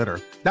old-fashioned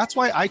litter. That's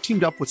why I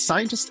teamed up with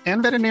scientists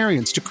and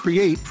veterinarians to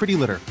create Pretty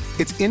Litter.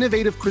 Its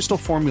innovative crystal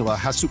formula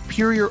has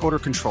superior odor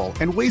control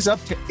and weighs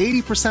up to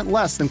 80%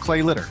 less than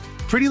clay litter.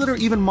 Pretty Litter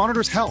even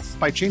monitors health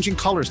by changing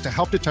colors to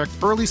help detect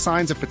early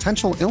signs of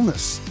potential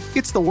illness.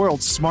 It's the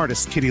world's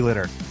smartest kitty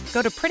litter.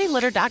 Go to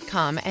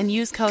prettylitter.com and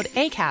use code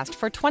ACAST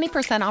for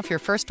 20% off your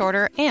first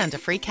order and a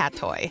free cat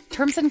toy.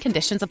 Terms and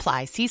conditions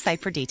apply. See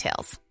site for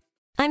details.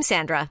 I'm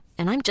Sandra,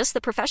 and I'm just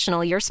the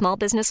professional your small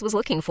business was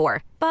looking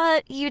for.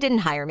 But you didn't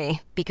hire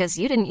me because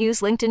you didn't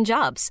use LinkedIn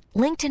Jobs.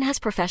 LinkedIn has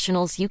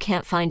professionals you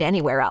can't find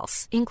anywhere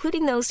else,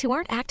 including those who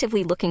aren't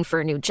actively looking for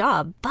a new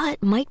job,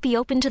 but might be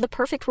open to the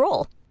perfect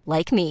role,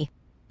 like me.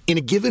 In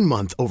a given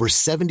month, over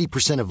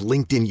 70% of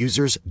LinkedIn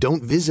users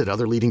don't visit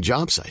other leading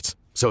job sites.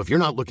 So if you're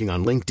not looking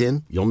on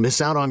LinkedIn, you'll miss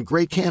out on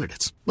great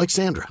candidates like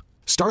Sandra.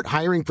 Start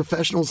hiring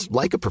professionals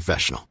like a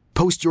professional.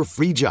 Post your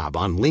free job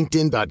on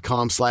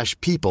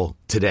linkedin.com/people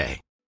today.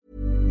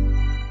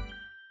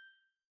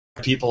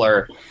 People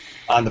are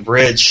on the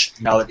bridge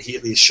now that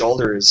Heatley's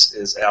shoulder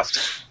is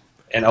effed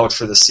and out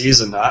for the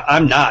season.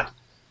 I'm not.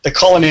 The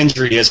Cullen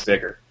injury is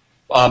bigger,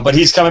 but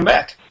he's coming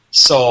back.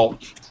 So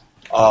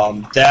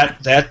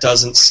that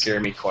doesn't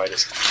scare me quite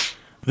as much.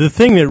 The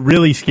thing that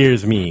really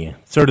scares me,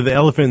 sort of the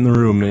elephant in the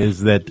room,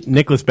 is that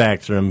Nicholas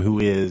Backstrom, who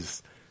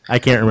is, I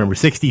can't remember,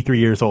 63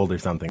 years old or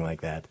something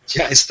like that.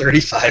 Yeah, he's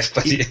 35,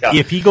 but yeah.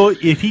 If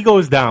he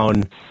goes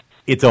down,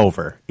 it's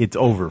over. It's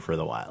over for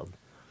the Wild.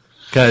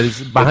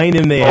 Because behind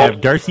him they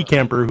have Darcy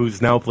Kemper,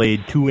 who's now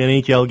played 2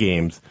 NHL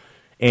games,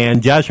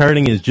 and Josh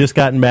Harding has just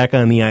gotten back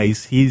on the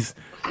ice. You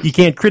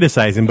can't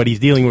criticize him, but he's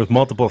dealing with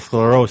multiple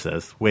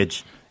sclerosis,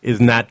 which is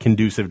not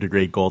conducive to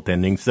great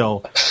goaltending.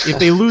 So if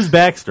they lose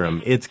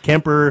Backstrom, it's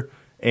Kemper,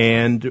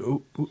 and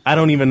I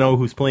don't even know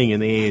who's playing in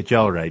the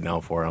AHL right now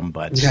for him.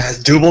 But yeah,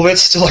 is Dubovitz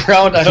still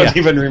around? I don't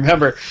even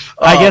remember.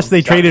 I guess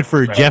they traded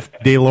for Jeff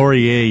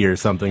Deslauriers or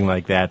something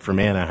like that from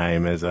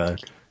Anaheim as a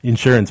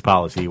insurance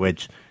policy,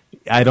 which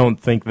I don't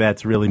think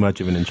that's really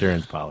much of an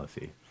insurance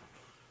policy.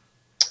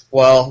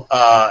 Well,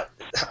 I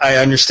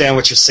understand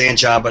what you're saying,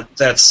 John, but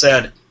that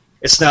said,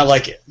 it's not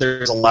like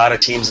there's a lot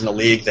of teams in the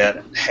league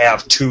that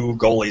have 2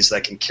 goalies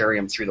that can carry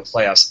them through the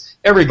playoffs.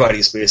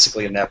 Everybody's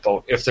basically in that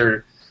boat. If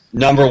their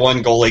number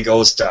 1 goalie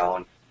goes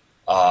down,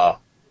 they're in a lot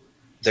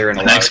of trouble.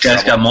 The next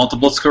guy's got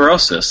multiple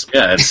sclerosis.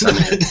 Yeah, it's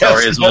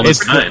story as old as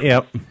time.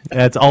 Yep,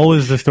 that's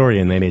always the story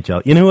in the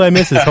NHL. You know who I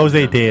miss is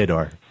Jose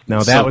Theodore.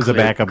 Now, that was a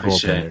backup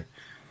goaltender.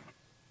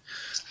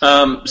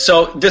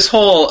 So this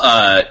whole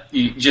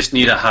you just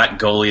need a hot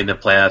goalie in the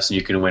playoffs and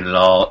you can win it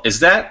all,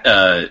 is that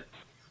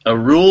a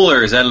rule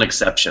or is that an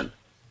exception?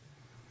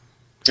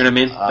 You know what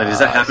I mean? Like, does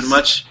that happen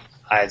much?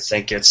 I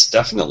think it's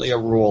definitely a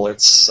rule.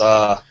 It's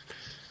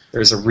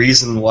there's a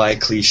reason why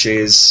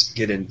cliches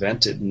get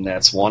invented, and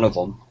that's one of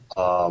them.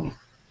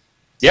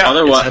 Yeah,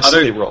 it's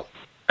absolutely a rule.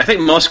 I think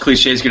most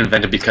cliches get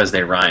invented because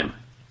they rhyme.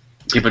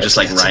 People just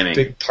like rhyming. A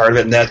big part of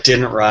it, and that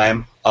didn't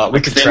rhyme.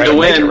 We could Thin try to to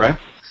win. make it rhyme.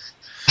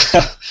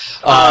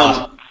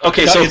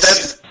 Okay, no,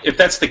 so if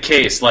that's the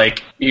case,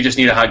 like you just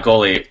need a hot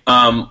goalie.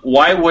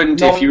 Why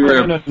wouldn't if you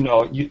were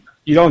no.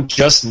 You don't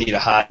just need a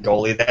hot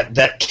goalie.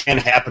 That can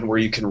happen where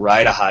you can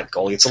ride a hot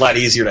goalie. It's a lot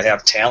easier to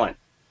have talent.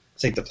 I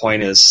think the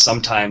point is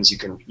sometimes you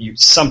can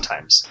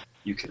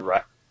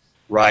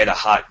ride a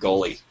hot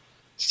goalie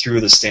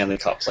through the Stanley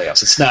Cup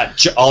playoffs. It's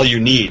not all you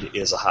need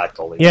is a hot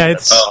goalie. Yeah,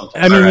 it's.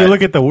 I mean, you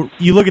look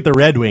at the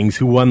Red Wings,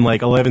 who won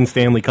like 11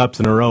 Stanley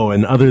Cups in a row,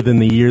 and other than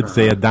the year that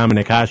they had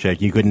Dominik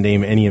Hasek, you couldn't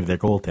name any of their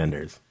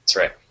goaltenders. That's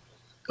right.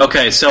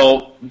 Okay,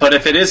 so but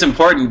if it is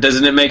important,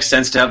 doesn't it make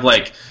sense to have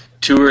like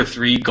 2 or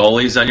 3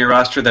 goalies on your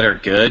roster that are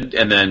good,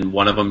 and then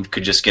one of them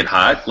could just get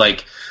hot?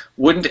 Like,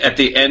 wouldn't at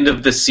the end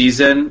of the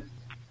season,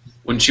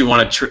 Wouldn't you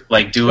want to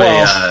do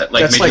Well, a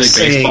like that's Major like League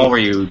saying- Baseball where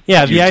you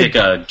take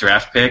a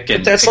draft pick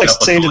and That's pick like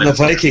up a saying to goalie? the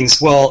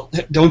Vikings, well,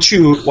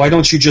 why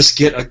don't you just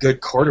get a good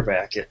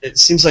quarterback? It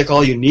seems like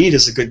all you need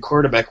is a good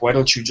quarterback. Why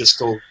don't you just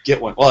go get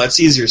one? Well,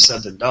 it's easier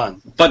said than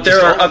done. But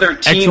there are other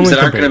teams Excellent that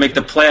aren't going to comparison. make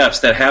the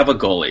playoffs that have a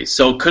goalie.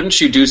 So couldn't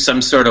you do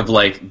some sort of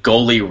like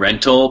goalie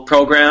rental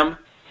program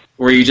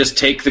where you just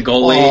take the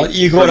goalie? Well,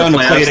 you go for the down to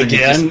play playoffs it and you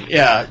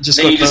again.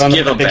 just Go down to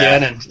give play them it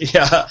again, back.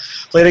 and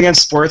play it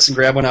against sports and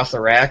grab one off the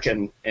rack.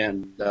 And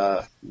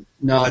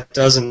no, it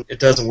doesn't. It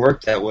doesn't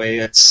work that way.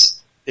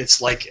 It's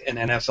like an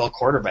NFL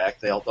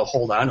quarterback. They'll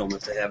hold on to him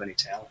if they have any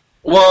talent.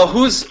 Well,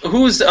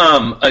 who's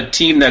a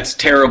team that's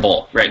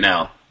terrible right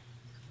now?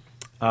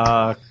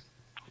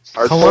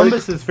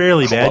 Columbus is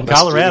fairly bad. Columbus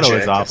Colorado Blue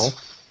is Jackets.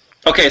 awful.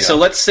 Okay, so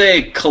let's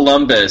say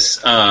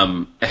Columbus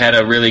had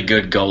a really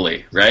good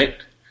goalie, right?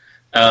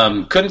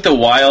 Couldn't the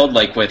Wild,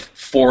 like with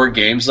 4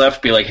 games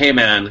left, be like, hey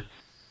man,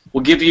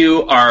 we'll give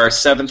you our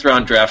 7th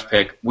round draft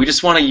pick. We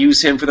just want to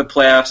use him for the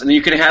playoffs, and then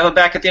you can have him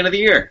back at the end of the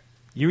year.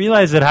 You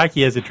realize that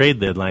hockey has a trade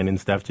deadline and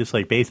stuff, just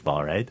like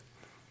baseball, right?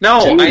 No,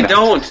 I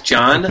don't,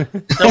 John. No,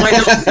 I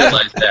don't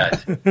realize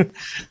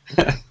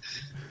that.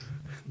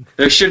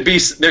 There should be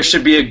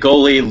a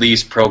goalie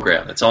lease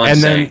program. That's all I'm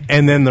saying.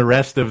 And then the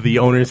rest of the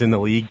owners in the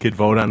league could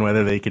vote on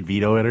whether they could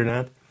veto it or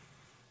not.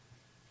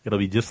 It'll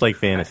be just like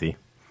fantasy.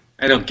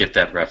 I don't get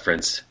that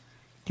reference.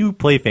 You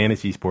play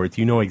fantasy sports,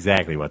 you know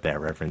exactly what that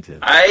reference is.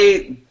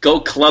 I go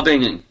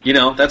clubbing,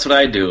 that's what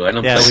I do. I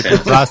don't Yeah, play with your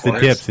fantasy frosted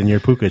sports. tips and your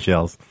puka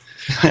shells.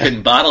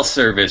 And bottle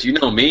service, you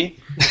know me.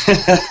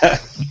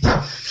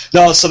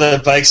 No, so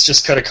the Vikes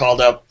just could have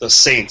called up the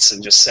Saints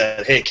and just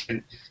said, "Hey,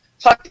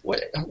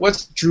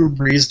 what's Drew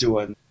Brees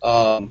doing?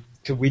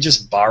 Could we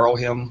just borrow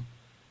him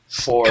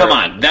for?" Come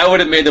on, that would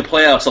have made the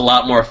playoffs a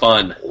lot more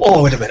fun. Oh,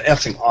 it would have been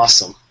effing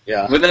awesome.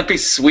 Yeah. Wouldn't that be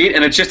sweet?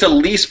 And it's just a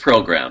lease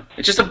program.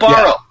 It's just a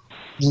borrow.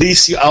 Yeah.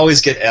 Lease, you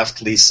always get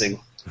effed leasing.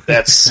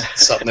 That's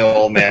something the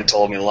old man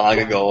told me long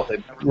ago.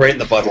 Right in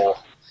the butthole.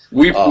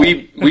 We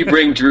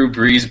bring Drew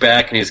Brees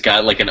back, and he's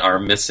got like an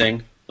arm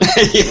missing.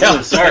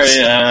 Yeah, sorry.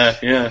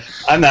 Yeah.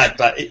 I'm not.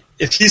 But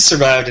if he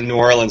survived in New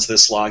Orleans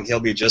this long, he'll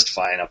be just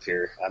fine up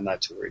here. I'm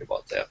not too worried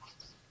about that.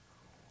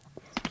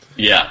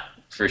 Yeah,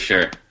 for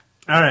sure.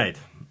 All right.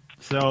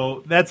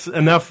 So that's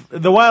enough.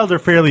 The Wild are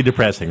fairly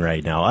depressing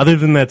right now. Other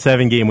than that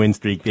 7-game win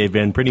streak, they've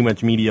been pretty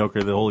much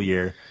mediocre the whole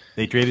year.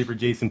 They traded for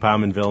Jason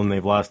Pominville, and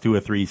they've lost 2 or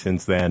 3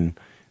 since then.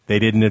 They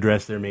didn't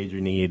address their major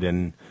need,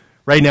 and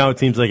right now it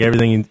seems like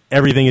everything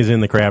is in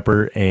the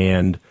crapper,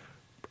 and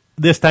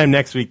this time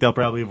next week they'll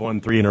probably have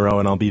won 3 in a row,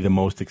 and I'll be the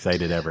most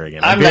excited ever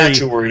again. I'm not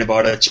too worried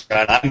about it,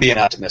 John. I'm being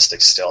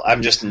optimistic still.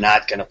 I'm just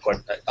not going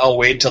to I'll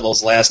wait until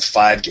those last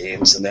 5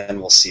 games, and then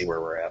we'll see where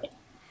we're at.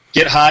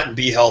 Get hot and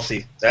be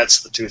healthy.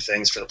 That's the 2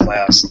 things for the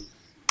playoffs.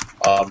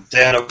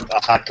 Then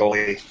a hot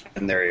goalie,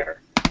 and there you are.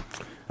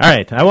 All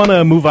right, I want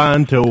to move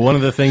on to one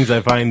of the things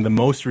I find the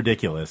most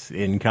ridiculous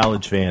in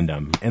college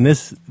fandom, and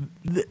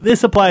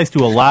this applies to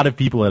a lot of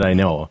people that I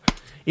know.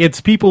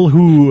 It's people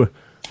who,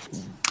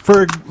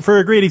 for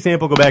a great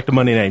example, go back to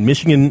Monday night.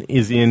 Michigan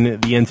is in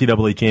the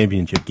NCAA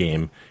championship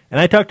game, and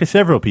I talked to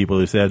several people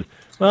who said,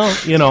 well,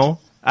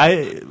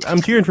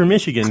 I'm cheering for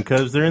Michigan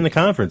because they're in the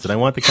conference, and I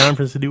want the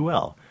conference to do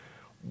well.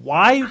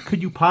 Why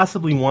could you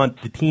possibly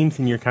want the teams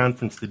in your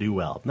conference to do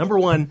well? Number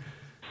one,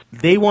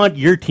 they want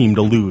your team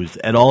to lose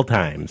at all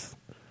times.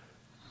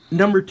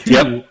 Number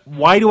 2,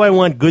 Why do I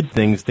want good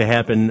things to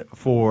happen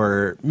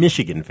for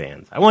Michigan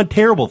fans? I want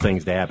terrible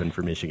things to happen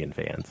for Michigan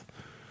fans.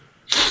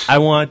 I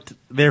want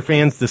their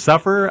fans to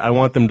suffer. I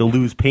want them to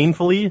lose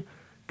painfully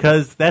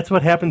because that's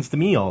what happens to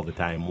me all the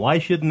time. Why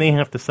shouldn't they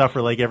have to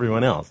suffer like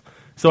everyone else?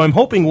 So I'm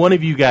hoping one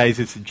of you guys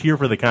is a cheer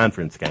for the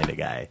conference kind of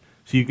guy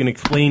so you can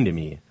explain to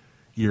me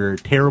your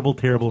terrible,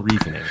 terrible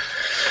reasoning.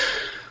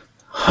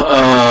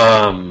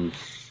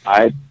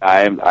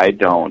 I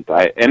don't.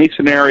 Any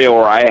scenario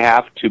where I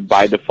have to,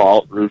 by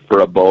default, root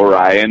for a Bo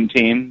Ryan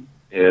team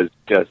is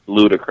just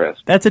ludicrous.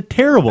 That's a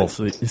terrible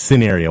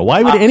scenario.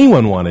 Why would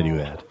anyone want to do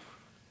that?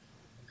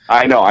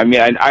 I know. I mean,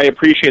 I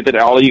appreciate that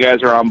all of you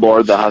guys are on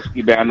board the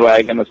Husky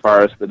bandwagon as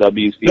far as the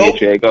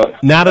WCHA goes.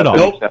 Not at all.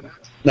 Nope.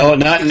 No,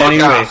 not in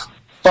any way.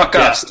 Fuck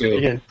off,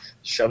 dude.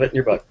 Shove it in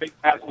your butt. Big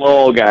fat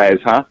little guys,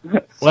 huh?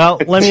 Well,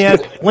 let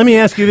me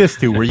ask you this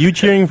too. Were you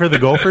cheering for the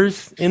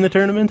Gophers in the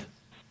tournament?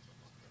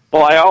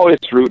 Well, I always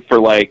root for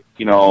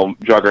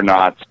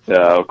juggernauts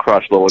to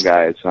crush little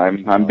guys.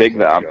 I'm big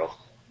them.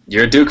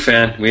 You're a Duke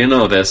fan. We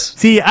know this.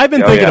 See, I've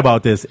been thinking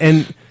about this,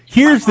 and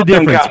here's the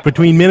difference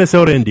between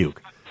Minnesota and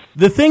Duke.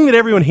 The thing that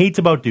everyone hates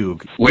about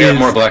Duke We have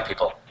more black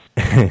people.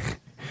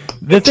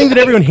 The thing that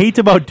everyone hates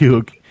about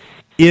Duke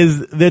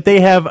is that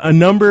they have a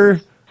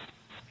number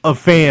of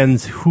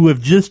fans who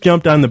have just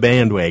jumped on the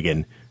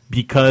bandwagon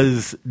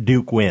because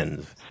Duke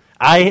wins.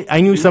 I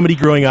knew somebody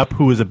growing up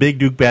who was a big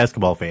Duke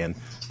basketball fan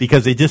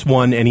because they just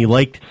won, and he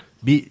liked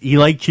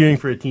cheering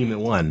for a team that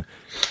won.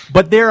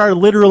 But there are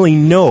literally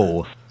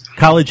no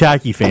college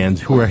hockey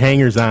fans who are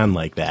hangers-on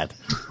like that,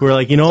 who are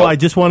like, I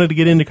just wanted to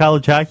get into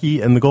college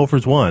hockey, and the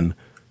Gophers won,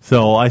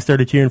 so I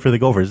started cheering for the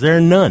Gophers. There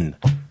are none.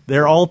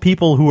 They're all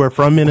people who are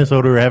from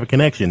Minnesota or have a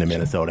connection to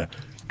Minnesota.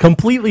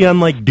 Completely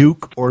unlike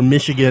Duke or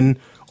Michigan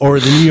or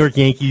the New York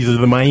Yankees or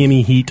the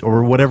Miami Heat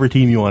or whatever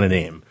team you want to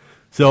name.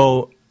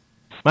 So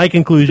my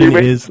conclusion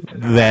is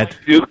that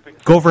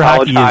Gopher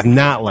hockey is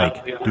not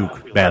like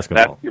Duke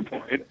basketball. That's your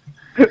point.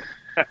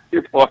 That's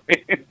your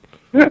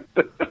point.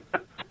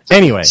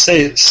 Anyway.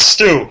 Say,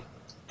 Stu,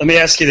 let me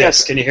ask you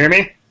this. Can you hear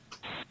me?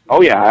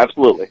 Oh, yeah,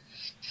 absolutely.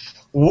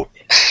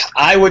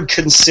 I would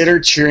consider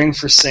cheering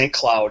for St.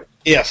 Cloud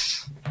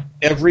if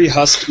every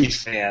Husky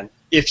fan,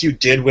 if you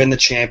did win the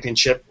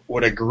championship,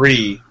 would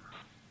agree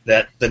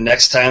that the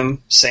next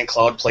time St.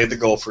 Cloud played the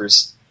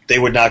Gophers, they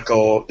would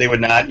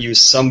not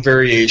use some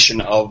variation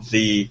of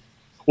the,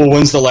 well,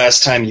 when's the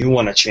last time you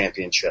won a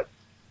championship?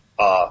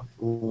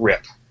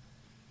 Rip.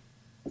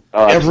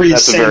 Every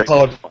St.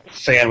 Cloud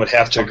fan would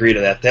have to agree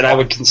to that. Then I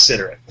would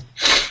consider it.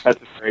 That's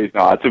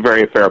a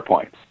very fair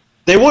point.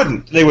 They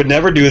wouldn't. They would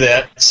never do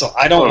that. So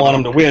I don't want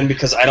them to win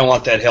because I don't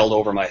want that held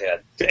over my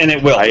head, and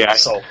it will.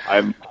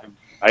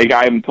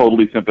 I'm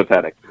totally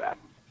sympathetic to that.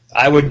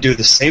 I would do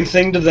the same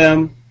thing to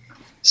them.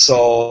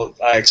 So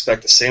I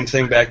expect the same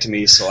thing back to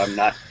me. So I'm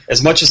not,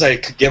 as much as I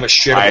could give a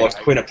shit about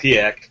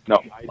Quinnipiac.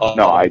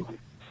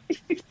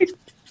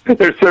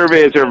 Their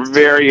surveys are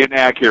very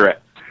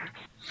inaccurate.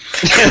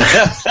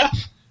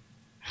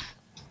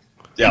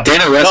 Yeah.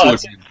 Dana Wrestler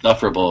would be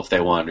insufferable if they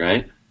won,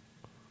 right?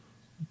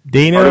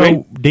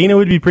 Dana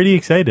would be pretty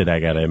excited, I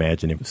gotta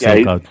imagine, if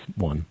St. Cloud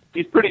won.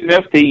 He's pretty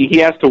miffed. He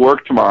has to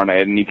work tomorrow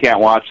night, and he can't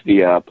watch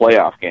the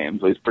playoff game,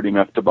 so he's pretty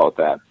miffed about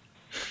that.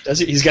 Does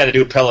he? He's got to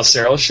do a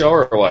Pellicero's show,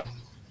 or what?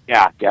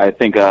 Yeah. I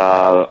think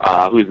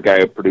who's the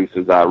guy who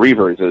produces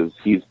Reavers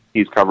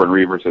he's covering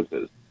Reavers as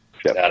his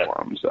chef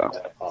for him.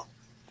 So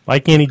why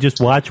can't he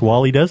just watch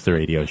while he does the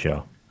radio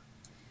show?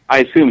 I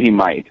assume he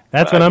might.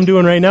 That's what I'm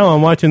doing right now.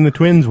 I'm watching the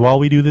Twins while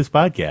we do this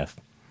podcast.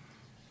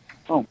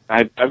 Oh,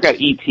 I've got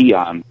ET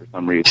on for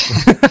some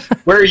reason.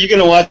 Where are you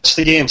going to watch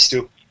the game,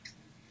 Stu?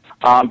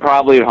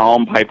 Probably at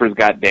home. Piper's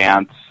got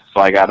dance,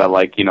 so I got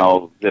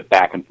to zip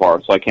back and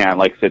forth. So I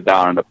can't sit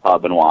down in a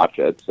pub and watch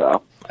it.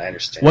 So I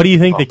understand. What do you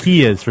think the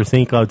key is for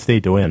St. Cloud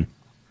State to win?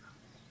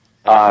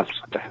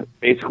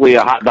 Basically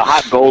the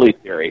hot goalie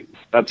theory.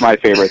 That's my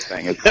favorite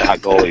thing. It's the hot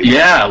goalie.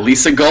 Yeah,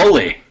 Lisa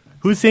Goalie.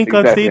 Who's St.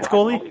 Cloud State's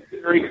goalie?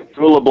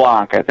 Drew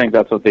LeBlanc. I think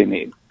that's what they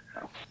need.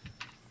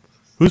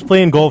 Who's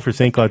playing goal for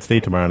St. Cloud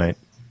State tomorrow night?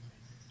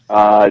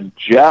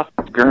 Jeff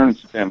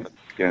Gernston.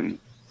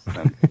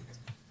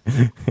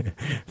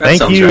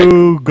 Thank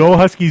you, right. Go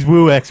Huskies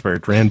Woo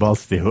expert, Randball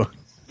Stu.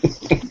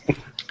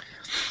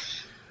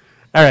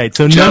 All right,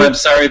 so John, I'm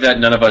sorry that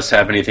none of us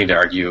have anything to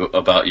argue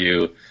about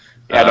you.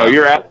 Yeah, no,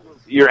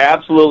 you're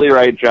absolutely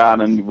right,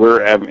 John, and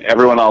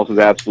everyone else is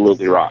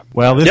absolutely wrong.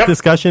 Well, this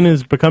discussion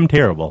has become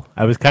terrible.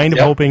 I was kind of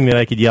hoping that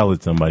I could yell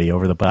at somebody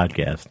over the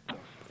podcast.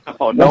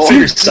 Oh no!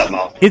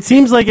 It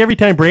seems like every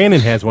time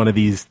Brandon has one of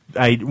these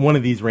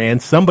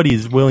rants, somebody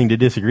is willing to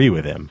disagree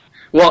with him.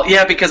 Well,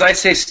 yeah, because I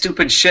say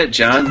stupid shit,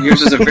 John.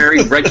 Yours is a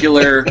very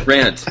regular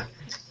rant.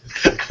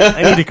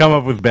 I need to come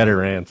up with better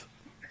rants.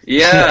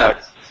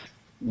 Yeah.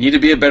 Need to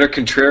be a better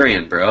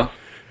contrarian, bro. All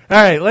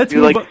right, let's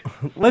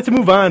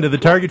move on to the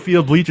Target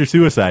Field Bleacher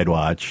Suicide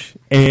Watch.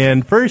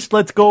 And first,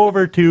 let's go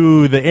over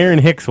to the Aaron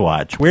Hicks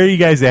Watch. Where are you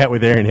guys at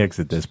with Aaron Hicks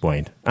at this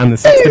point on the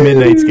 6 to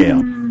midnight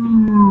scale?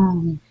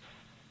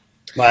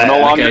 No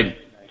longer.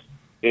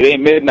 It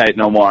ain't midnight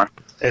no more.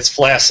 It's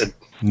flaccid.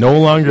 No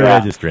longer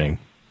registering.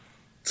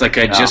 It's like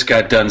I just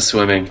got done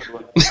swimming.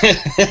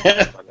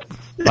 A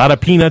lot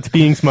of peanuts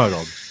being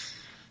smuggled.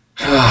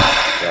 He's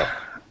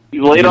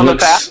late on the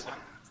fast.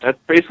 That's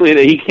basically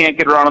that he can't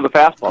get around on the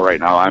fastball right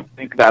now. I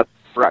think that's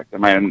correct.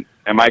 Am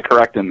I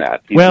correct in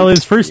that? Well,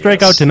 his first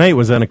strikeout tonight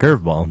was on a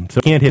curveball,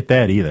 so he can't hit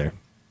that either.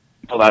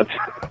 Well, that's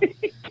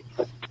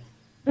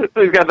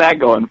he's got that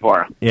going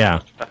for him.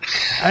 Yeah.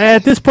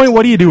 At this point,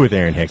 what do you do with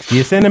Aaron Hicks? Do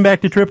you send him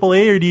back to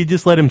AAA, or do you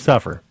just let him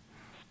suffer?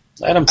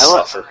 Let him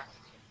suffer.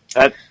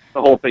 That's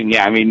the whole thing.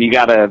 Yeah, I mean, you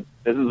gotta.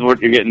 This is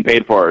what you're getting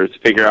paid for: is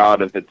figure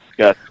out if it's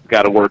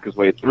got to work his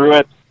way through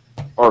it,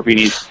 or if he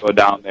needs to go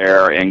down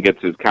there and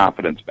gets his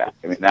confidence back.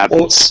 I mean, that's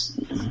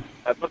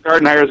what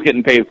Gardenhire's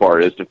getting paid for,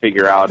 is to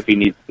figure out if he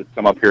needs to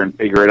come up here and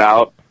figure it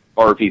out,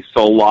 or if he's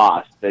so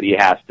lost that he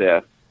has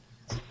to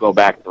go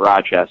back to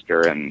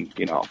Rochester and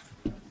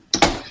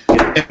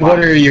And what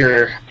are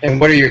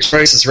your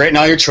choices? Right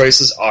now, your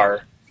choices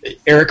are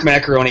Eric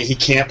Macaroni. He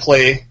can't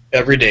play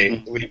every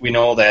day. We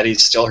know that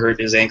he's still hurt.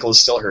 His ankle is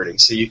still hurting.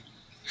 So he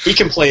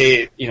can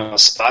play, a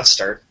spot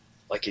start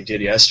like he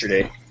did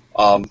yesterday,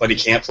 but he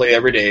can't play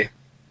every day.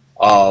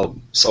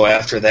 So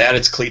after that,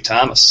 it's Cleet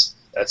Thomas.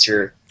 That's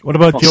your. What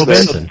about Joe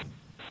Benson?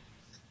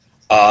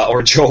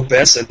 Or Joe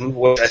Benson,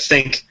 which I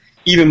think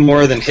even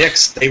more than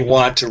Hicks, they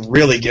want to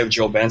really give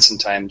Joe Benson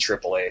time in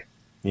AAA.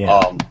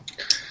 Yeah.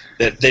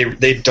 That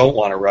they don't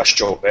want to rush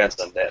Joe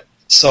Benson.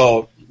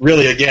 So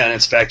really, again,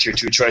 it's back to your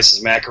two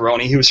choices: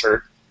 Macaroni, who's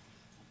hurt.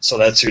 So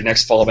that's your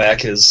next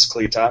fallback is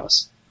Cleet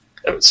Thomas.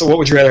 So what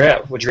would you rather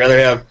have? Would you rather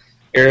have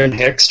Aaron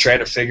Hicks try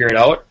to figure it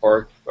out,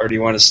 or do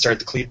you want to start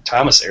the Cleet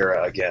Thomas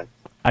era again?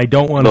 I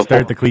don't want to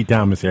start the Clete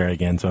Thomas era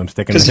again, so I'm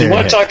sticking with Because you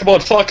want to talk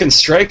about fucking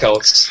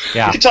strikeouts.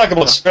 Yeah. You can talk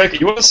about strikeouts.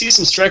 You want to see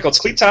some strikeouts.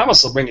 Clete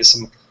Thomas will bring you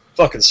some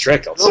fucking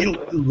strikeouts. He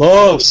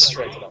loves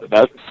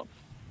strikeouts.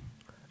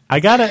 I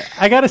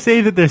gotta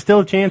say that there's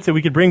still a chance that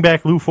we could bring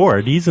back Lou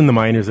Ford. He's in the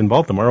minors in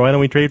Baltimore. Why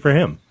don't we trade for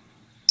him?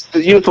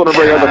 You just want to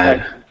bring other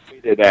guys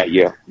tweeted at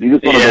you. You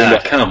just want to bring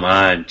that. Come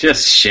on.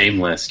 Just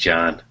shameless,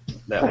 John.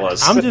 That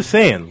was. I'm just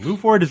saying, Lou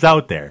Ford is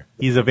out there.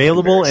 He's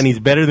available, and he's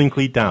better than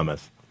Clete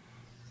Thomas.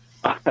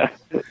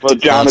 Well,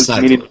 John is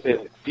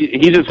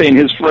he's just saying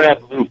his friend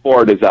Lou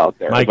Ford is out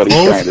there. My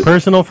close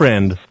personal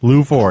friend,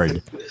 Lou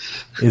Ford,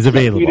 is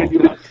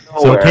available.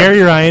 So,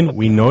 Terry Ryan,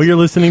 we know you're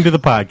listening to the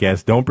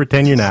podcast. Don't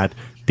pretend you're not.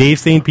 Dave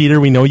St. Peter,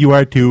 we know you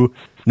are too.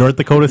 North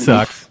Dakota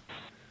sucks.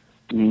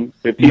 Make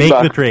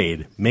the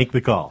trade. Make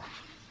the call.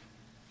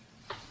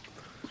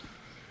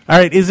 All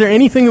right, is there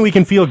anything that we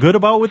can feel good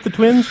about with the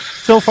Twins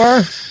so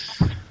far?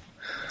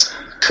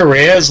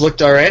 Correa's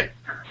looked all right.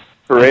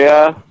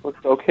 Correa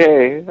looked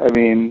okay. I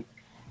mean,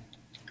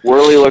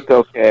 Worley looked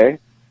okay.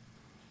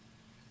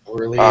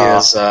 Worley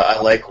is, I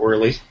like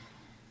Worley.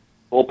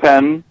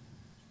 Bullpen,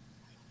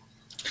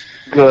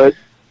 good.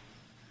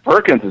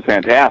 Perkins is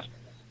fantastic.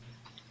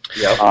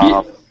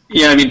 Yep.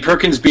 Yeah, I mean,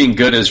 Perkins being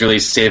good is really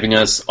saving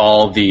us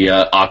all the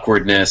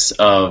awkwardness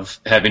of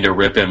having to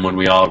rip him when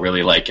we all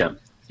really like him.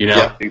 You know,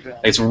 Yeah,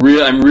 exactly. it's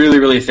real. I'm really,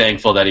 really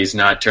thankful that he's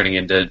not turning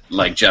into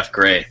like Jeff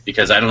Gray,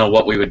 because I don't know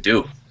what we would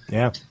do.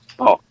 Yeah.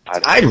 Oh,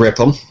 I'd rip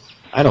him.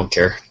 I don't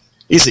care.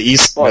 He's the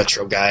East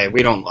Metro guy.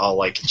 We don't all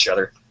like each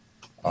other.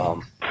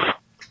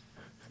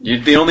 You're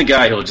the only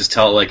guy who'll just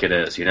tell it like it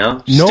is, you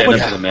know? Just stand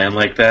up to the man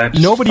like that.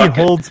 Nobody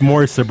holds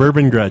more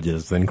suburban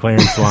grudges than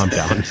Clarence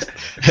Swampdown.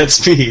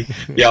 That's me.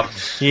 Yep.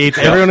 He hates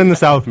everyone in the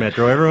South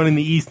Metro, everyone in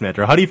the East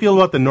Metro. How do you feel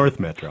about the North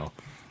Metro?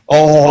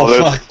 Oh,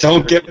 fuck,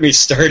 don't get me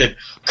started.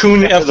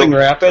 Coon effing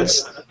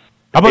Rapids.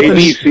 How about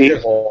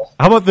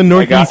the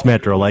Northeast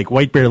Metro, like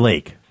White Bear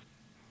Lake?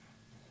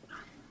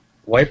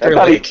 White Bear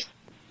Lake.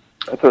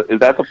 Is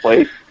that the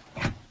place?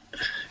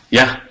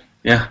 Yeah.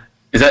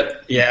 Is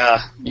that?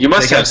 Yeah. You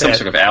must have some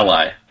sort of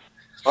ally.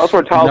 That's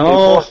where Tom.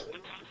 No.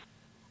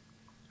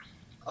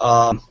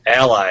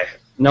 Ally.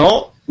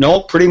 No.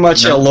 Pretty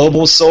much a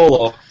Lobo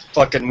Solo.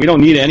 Fucking, we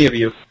don't need any of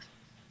you.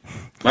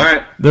 All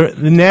right. The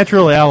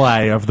natural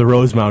ally of the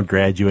Rosemount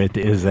graduate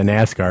is a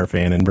NASCAR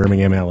fan in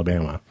Birmingham,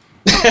 Alabama.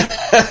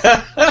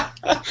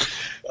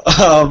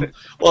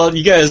 Well,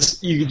 you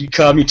guys, you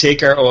come, you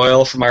take our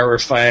oil from our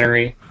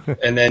refinery,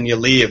 and then you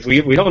leave.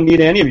 We don't need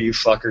any of you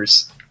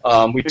fuckers.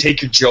 We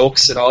take your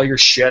jokes and all your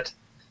shit.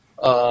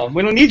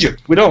 We don't need you.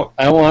 We don't.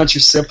 I don't want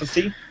your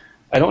sympathy.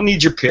 I don't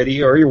need your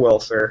pity or your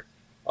welfare.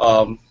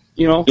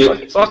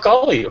 Fuck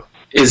all of you.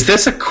 Is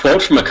this a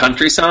quote from a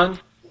country song?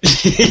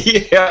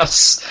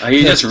 Yes. Are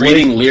you just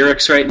reading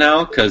lyrics right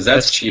now? Because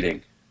that's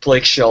cheating.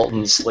 Blake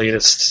Shelton's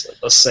latest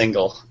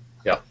single.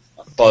 Yeah.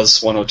 Buzz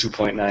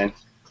 102.9.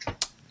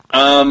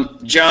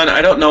 John,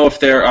 I don't know if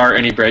there are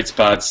any bright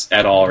spots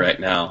at all right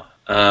now.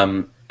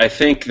 I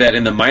think that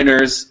in the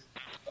minors,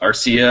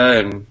 Arcia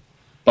and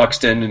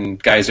Buxton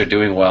and guys are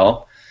doing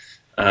well.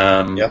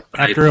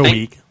 After a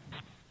week.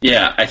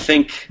 Yeah, I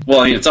think.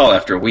 Well, it's all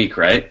after a week,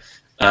 right?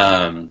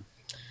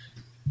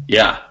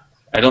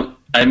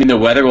 I mean, the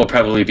weather will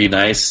probably be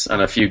nice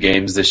on a few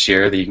games this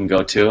year that you can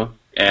go to,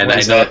 and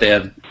I know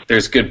that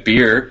there's good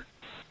beer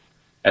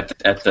at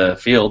the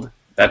field.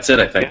 That's it,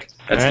 I think.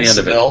 That's the end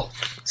of it.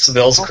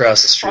 Seville's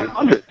across the street.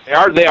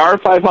 They are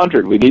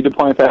 500. We need to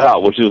point that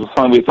out, which is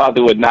something we thought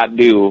they would not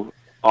do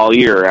all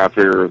year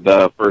after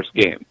the first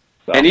game.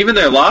 So. And even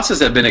their losses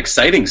have been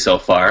exciting so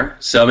far,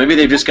 so maybe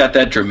they've just got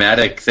that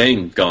dramatic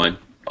thing going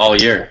all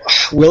year.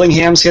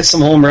 Willingham's hit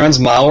some home runs.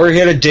 Mauer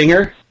hit a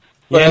dinger.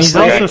 Yeah, he's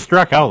also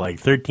struck out like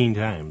 13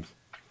 times.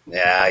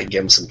 Yeah, I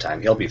give him some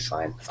time. He'll be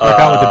fine. Struck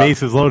out with the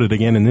bases loaded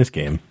again in this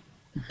game.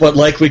 But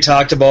like we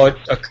talked about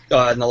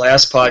in the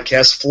last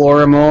podcast,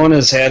 Florimone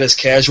has had his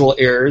casual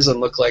errors and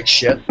looked like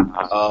shit. Is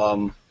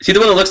he the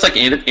one that looks like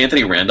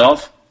Anthony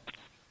Randolph?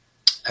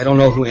 I don't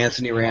know who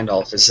Anthony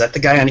Randolph is. Is that the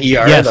guy on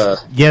ER?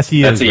 Yes,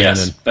 he is.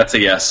 That's a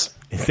yes.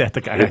 Is that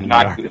the guy on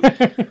ER?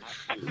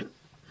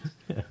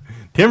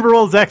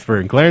 Timberwolves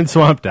expert, Clarence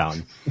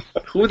Swampdown.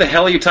 Who the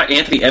hell are you talking?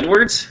 Anthony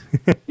Edwards?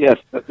 Yes.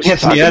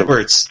 Anthony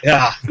Edwards.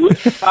 Yeah.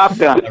 Top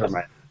down. Never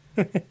mind.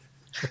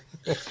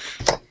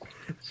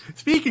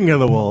 Speaking of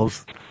the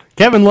Wolves,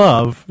 Kevin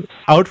Love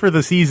out for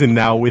the season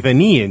now with a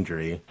knee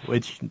injury,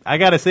 which I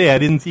got to say I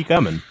didn't see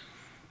coming.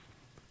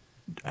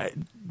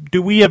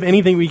 Do we have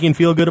anything we can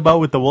feel good about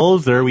with the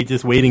Wolves, or are we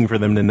just waiting for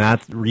them to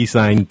not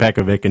re-sign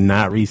Pekovic and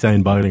not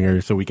re-sign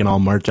Budinger so we can all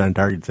march on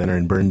Target Center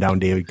and burn down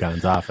David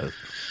Kahn's office?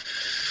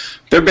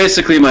 They're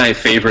basically my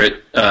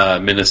favorite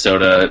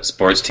Minnesota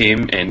sports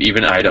team, and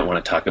even I don't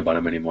want to talk about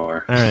them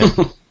anymore. All right.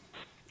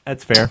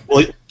 That's fair.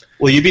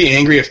 Will you be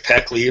angry if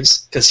Peck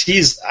leaves?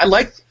 Because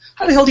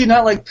how the hell do you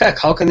not like Peck?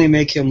 How can they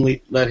make him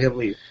let him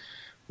leave?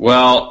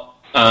 Well,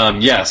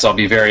 Yes, I'll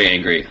be very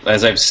angry.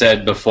 As I've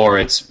said before,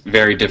 it's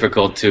very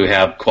difficult to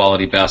have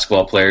quality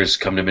basketball players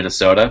come to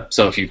Minnesota.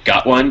 So if you've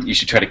got one, you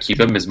should try to keep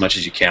him as much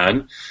as you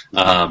can.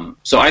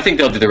 So I think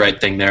they'll do the right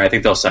thing there. I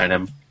think they'll sign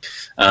him.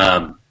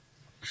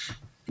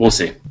 We'll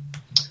see.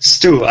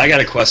 Stu, I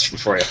got a question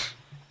for you.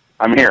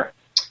 I'm here.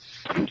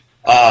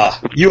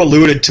 You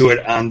alluded to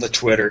it on the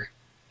Twitter.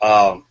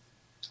 How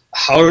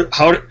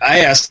I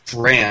asked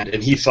Rand,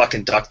 and he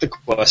fucking ducked the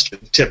question.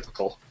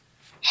 Typical.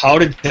 How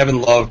did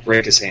Kevin Love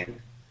break his hand?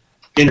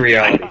 In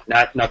reality,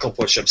 not knuckle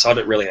push-ups. How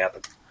did it really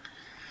happen?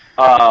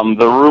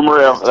 The rumor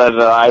that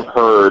I've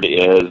heard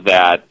is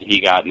that he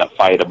got in a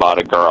fight about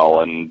a girl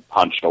and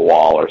punched a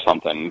wall or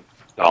something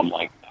dumb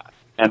like that.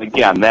 And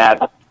again,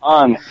 that's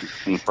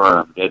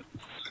unconfirmed. It's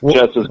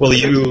just as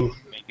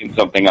making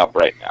something up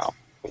right now.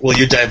 Will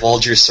you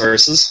divulge your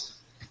sources?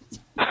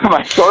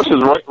 My source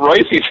is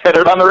Royce. He said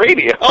it on the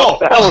radio.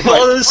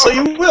 So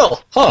you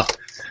will, huh?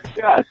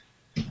 Yes.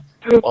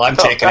 Well, I'm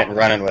taking it and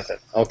running with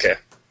it. Okay.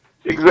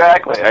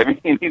 Exactly. I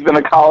mean, he's been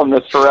a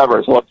columnist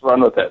forever, so let's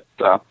run with it.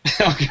 So.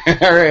 Okay.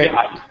 All right.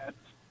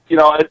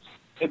 Yeah,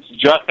 it's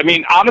just. I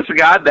mean, honest to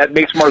God, that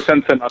makes more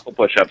sense than knuckle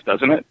push-ups,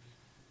 doesn't it?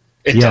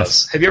 It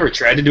does. Have you ever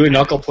tried to do a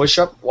knuckle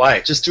push-up? Why?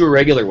 Just do a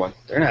regular one.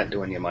 They're not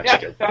doing you much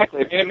good.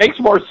 Exactly. I mean, it makes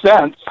more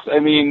sense. I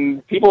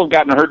mean, people have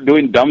gotten hurt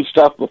doing dumb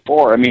stuff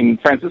before. I mean,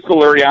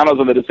 Francisco Liriano's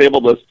on the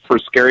disabled list for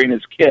scaring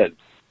his kids.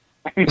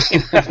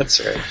 That's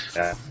right.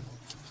 Yeah.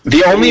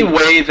 The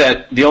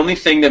only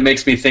thing that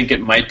makes me think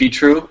it might be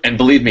true, and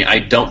believe me, I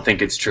don't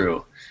think it's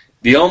true.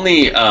 The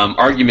only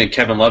argument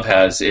Kevin Love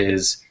has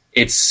is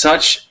it's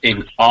such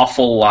an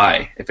awful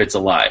lie if it's a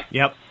lie.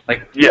 Yep.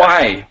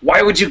 Why?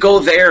 Why would you go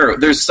there?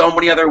 There's so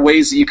many other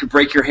ways that you could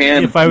break your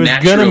hand. If I was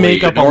going to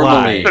make up a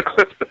lie,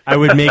 I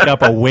would make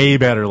up a way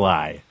better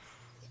lie.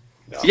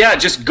 Yeah,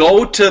 just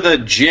go to the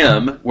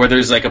gym where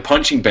there's like a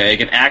punching bag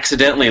and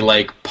accidentally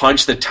like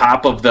punch the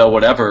top of the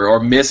whatever or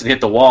miss and hit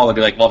the wall and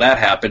be like, well, that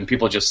happened.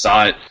 People just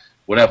saw it.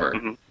 Whatever.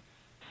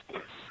 Mm-hmm.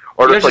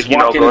 Or just like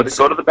go to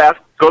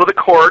the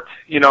court,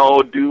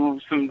 do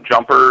some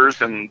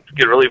jumpers and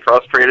get really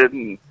frustrated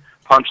and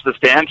punch the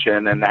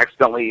stanchion and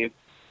accidentally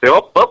say,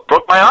 oh,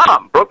 broke my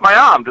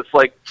arm, just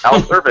like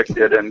Al Cervix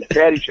did in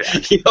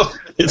Caddyshack.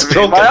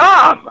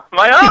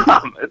 My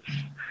arm.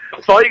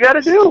 That's all you got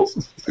to do.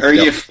 Or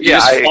you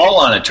just fall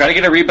on it. Try to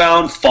get a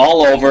rebound,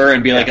 fall over,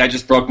 and be like, I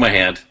just broke my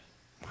hand.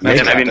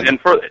 And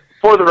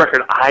for the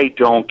record, I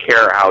don't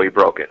care how he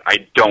broke it.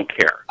 I don't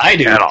care. I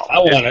do. At all.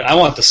 I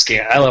want the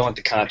scandal. I want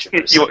the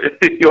controversy. You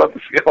want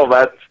the scandal?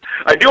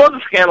 I do want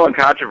the scandal and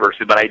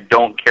controversy, but I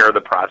don't care the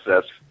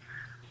process,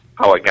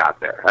 how it got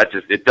there.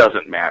 It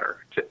doesn't matter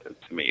to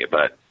me.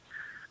 But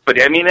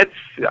I mean,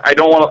 I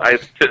don't want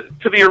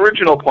to the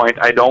original point.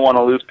 I don't want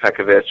to lose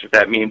Pekovic. If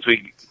that means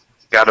we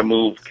got to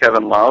move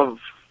Kevin Love,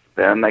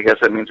 then I guess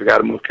that means we got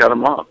to move Kevin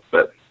Love.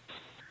 But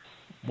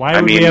why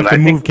would we have to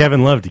move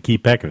Kevin Love to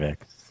keep Pekovic?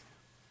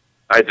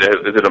 Is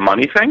it a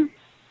money thing?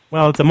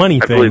 Well, it's a money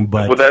thing,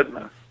 but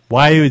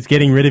why is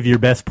getting rid of your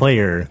best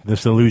player the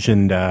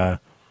solution? We're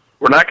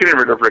not getting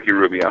rid of Ricky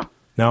Rubio.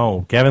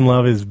 No, Kevin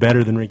Love is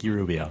better than Ricky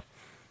Rubio.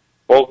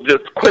 Well,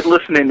 just quit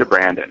listening to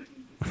Brandon.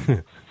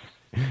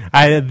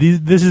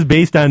 This is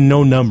based on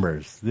no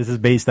numbers. This is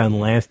based on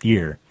last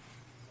year.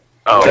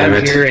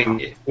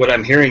 What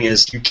I'm hearing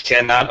is you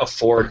cannot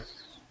afford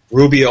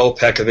Rubio,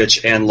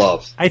 Pekovic, and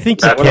Love. I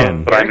think you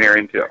can. What I'm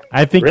hearing too.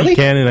 I think you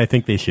can, and I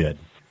think they should.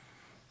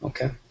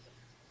 Okay.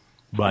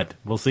 But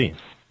we'll see.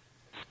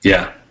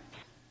 Yeah.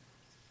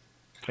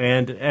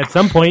 And at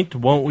some point,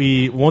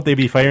 won't they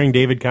be firing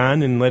David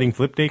Kahn and letting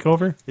Flip take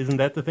over? Isn't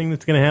that the thing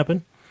that's going to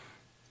happen?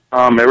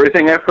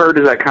 Everything I've heard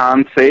is that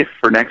Kahn's safe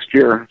for next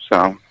year.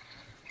 So.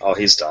 Oh,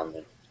 he's done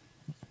then.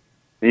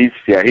 He's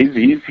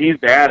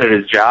bad at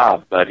his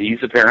job, but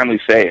he's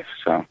apparently safe.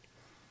 So.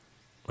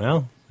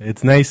 Well,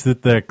 it's nice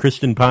that the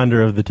Christian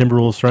Ponder of the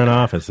Timberwolves front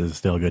office is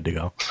still good to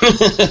go.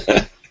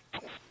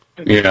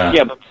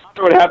 Yeah, but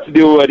Ponder would have to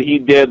do what he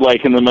did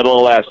like in the middle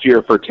of last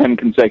year for 10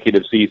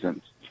 consecutive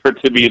seasons for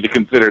it to be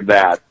considered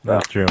that. So.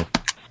 That's true.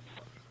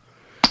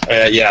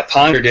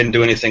 Ponder didn't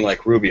do anything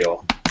like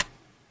Rubio.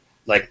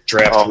 Like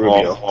draft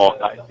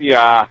Rubio.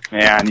 Yeah,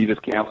 man, you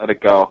just can't let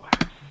it go.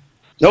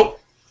 Nope.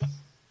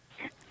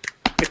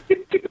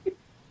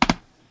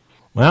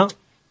 Well,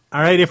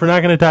 all right, if we're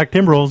not going to talk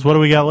Timberwolves, what do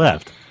we got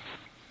left?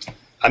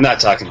 I'm not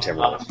talking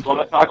Timberwolves.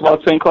 Want to talk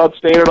about St. Cloud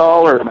State at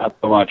all, or not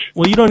so much?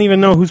 Well, you don't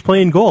even know who's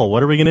playing goal.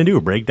 What are we going to do,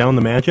 break down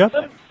the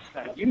matchup?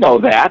 You know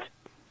that.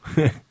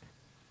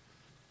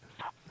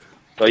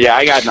 So, yeah,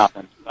 I got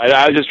nothing.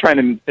 I was just trying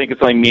to think of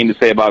something mean to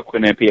say about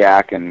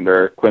Quinnipiac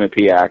or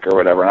Quinnipiac or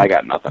whatever, and I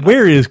got nothing.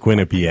 Where is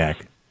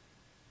Quinnipiac?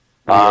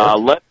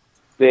 Let's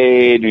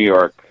say New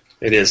York.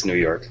 It is New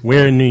York.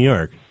 Where in New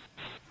York?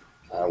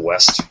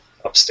 West,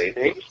 upstate.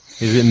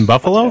 Is it in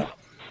Buffalo?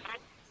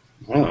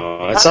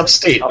 Oh, it's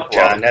upstate,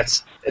 John.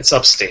 It's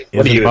upstate.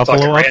 Is it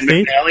Buffalo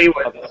upstate?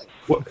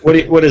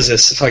 What is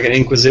this? Fucking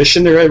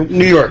Inquisition or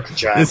New York,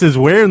 John? This is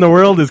Where in the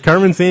World is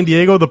Carmen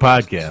Sandiego, the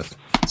podcast.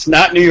 It's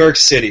not New York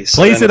City.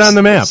 So place it on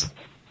the map.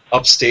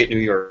 upstate New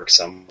York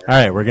somewhere. All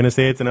right, we're going to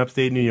say it's in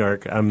upstate New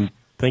York. I'm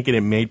thinking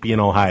it might be in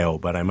Ohio,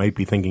 but I might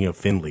be thinking of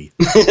Findlay.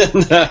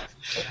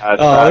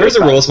 There's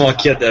a Rosemont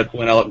kid that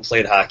went out and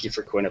played hockey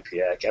for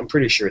Quinnipiac. I'm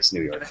pretty sure it's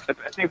New York.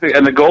 I think,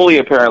 and the goalie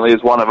apparently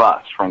is one of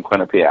us from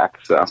Quinnipiac.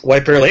 So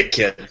White Bear Lake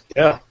kid.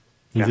 Yeah,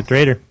 he's a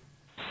traitor.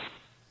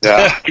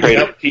 Yeah,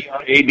 traitor.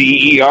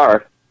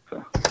 TRADER.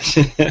 So.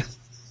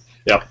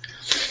 Yep.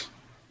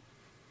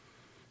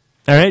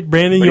 All right,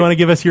 Brandon, you want to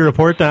give us your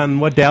report on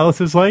what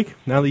Dallas is like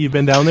now that you've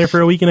been down there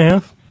for a week and a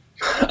half?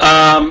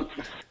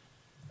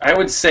 I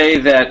would say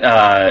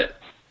that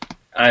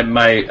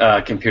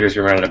my computer's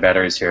been running out of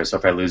batteries here, so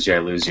if I lose you, I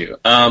lose you.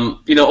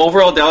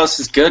 Overall, Dallas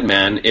is good,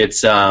 man.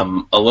 It's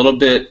a little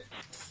bit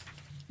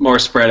more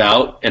spread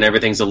out, and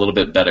everything's a little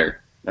bit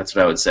better. That's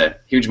what I would say.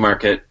 Huge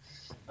market.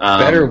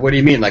 Better? What do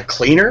you mean, like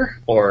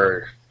cleaner?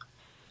 Or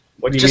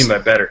what do you mean by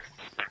better?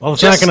 Well,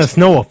 it's not going to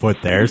snow a foot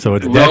there, so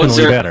it's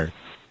definitely better.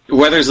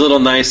 Weather's a little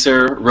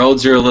nicer.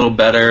 Roads are a little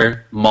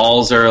better.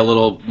 Malls are a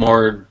little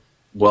more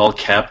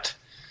well-kept.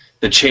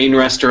 The chain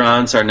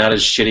restaurants are not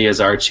as shitty as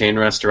our chain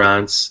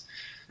restaurants.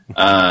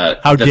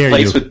 How dare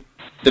you?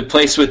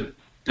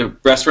 The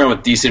restaurant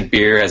with decent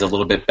beer has a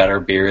little bit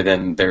better beer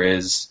than there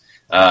is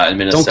in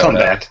Minnesota. Don't come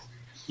back.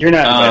 You're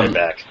not invited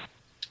back.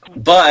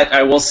 But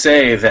I will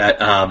say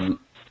that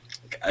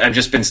I've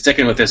just been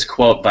sticking with this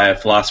quote by a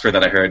philosopher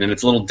that I heard, and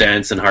it's a little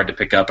dense and hard to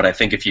pick up, but I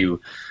think if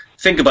you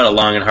think about it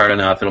long and hard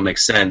enough, it'll make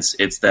sense.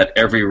 It's that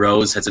every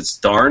rose has its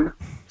thorn.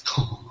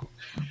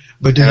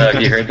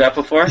 Have you heard that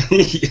before?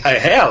 I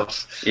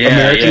have. Yeah,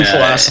 American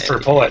philosopher,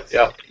 poet.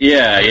 Yeah.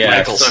 Yeah.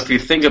 Michaels. So if you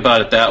think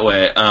about it that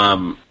way,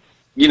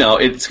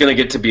 it's going to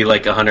get to be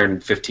like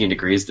 115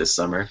 degrees this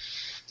summer.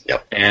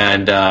 Yep.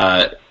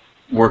 And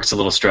work's a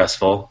little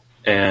stressful.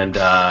 And,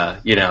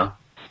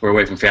 we're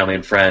away from family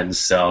and friends.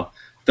 So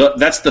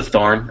that's the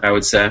thorn, I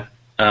would say.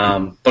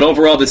 But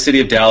overall, the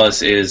city of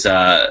Dallas is,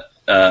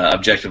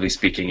 objectively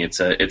speaking, it's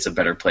a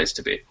better place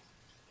to be.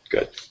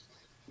 Good.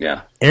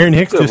 Yeah. Aaron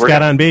Hicks just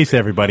got on base,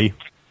 everybody.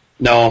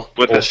 No.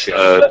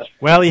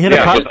 Well, he hit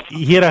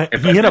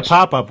a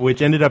pop-up,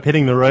 which ended up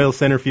hitting the Royals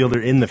center fielder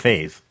in the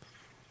face.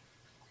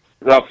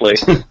 Roughly.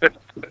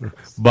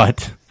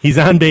 But he's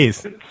on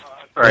base.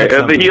 All right,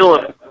 the heel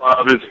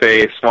of his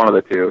face, one of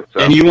the two.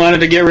 So. And you wanted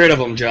to get rid of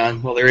him,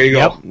 John. Well, there you go.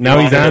 Yep. Now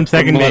he's on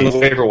second base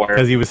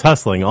because he was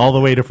hustling all the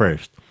way to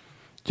first.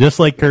 Just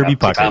like Kirby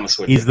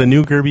Puckett. He's the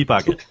new Kirby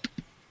Puckett.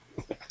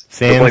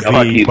 Sans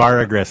the bar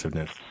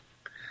aggressiveness.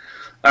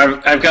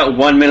 I've got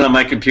 1 minute on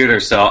my computer,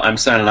 so I'm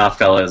signing off,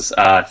 fellas.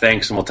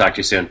 Thanks, and we'll talk to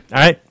you soon. All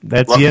right,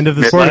 that's the end of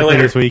the sport for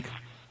this week.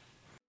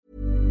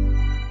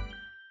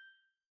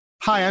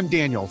 Hi, I'm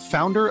Daniel,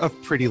 founder of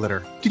Pretty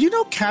Litter. Did you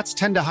know cats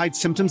tend to hide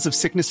symptoms of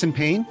sickness and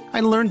pain?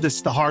 I learned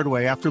this the hard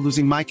way after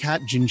losing my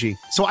cat, Gingy.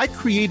 So I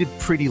created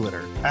Pretty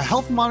Litter, a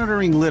health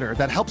monitoring litter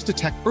that helps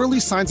detect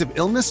early signs of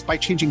illness by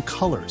changing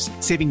colors,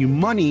 saving you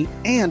money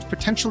and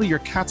potentially your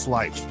cat's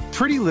life.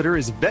 Pretty Litter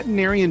is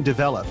veterinarian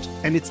developed,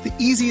 and it's the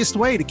easiest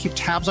way to keep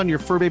tabs on your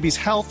fur baby's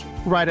health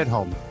right at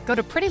home. Go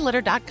to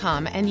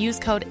prettylitter.com and use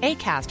code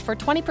ACAST for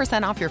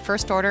 20% off your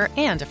first order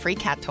and a free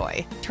cat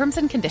toy. Terms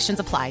and conditions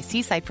apply.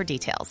 See site for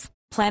details.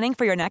 Planning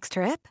for your next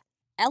trip?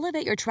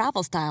 Elevate your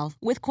travel style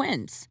with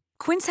Quince.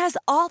 Quince has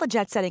all the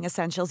jet-setting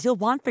essentials you'll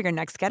want for your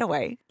next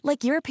getaway,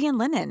 like European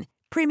linen,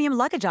 premium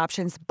luggage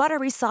options,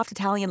 buttery soft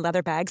Italian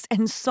leather bags,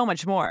 and so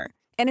much more.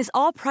 And is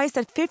all priced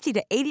at 50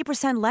 to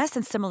 80% less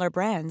than similar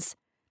brands.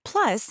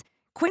 Plus,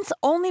 Quince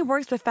only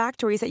works with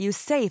factories that use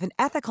safe and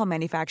ethical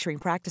manufacturing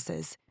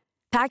practices.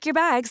 Pack your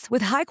bags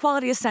with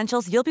high-quality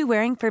essentials you'll be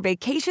wearing for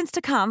vacations to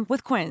come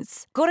with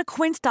Quince. Go to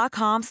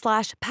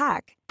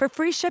quince.com/pack for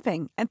free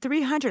shipping and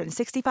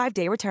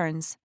 365-day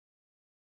returns.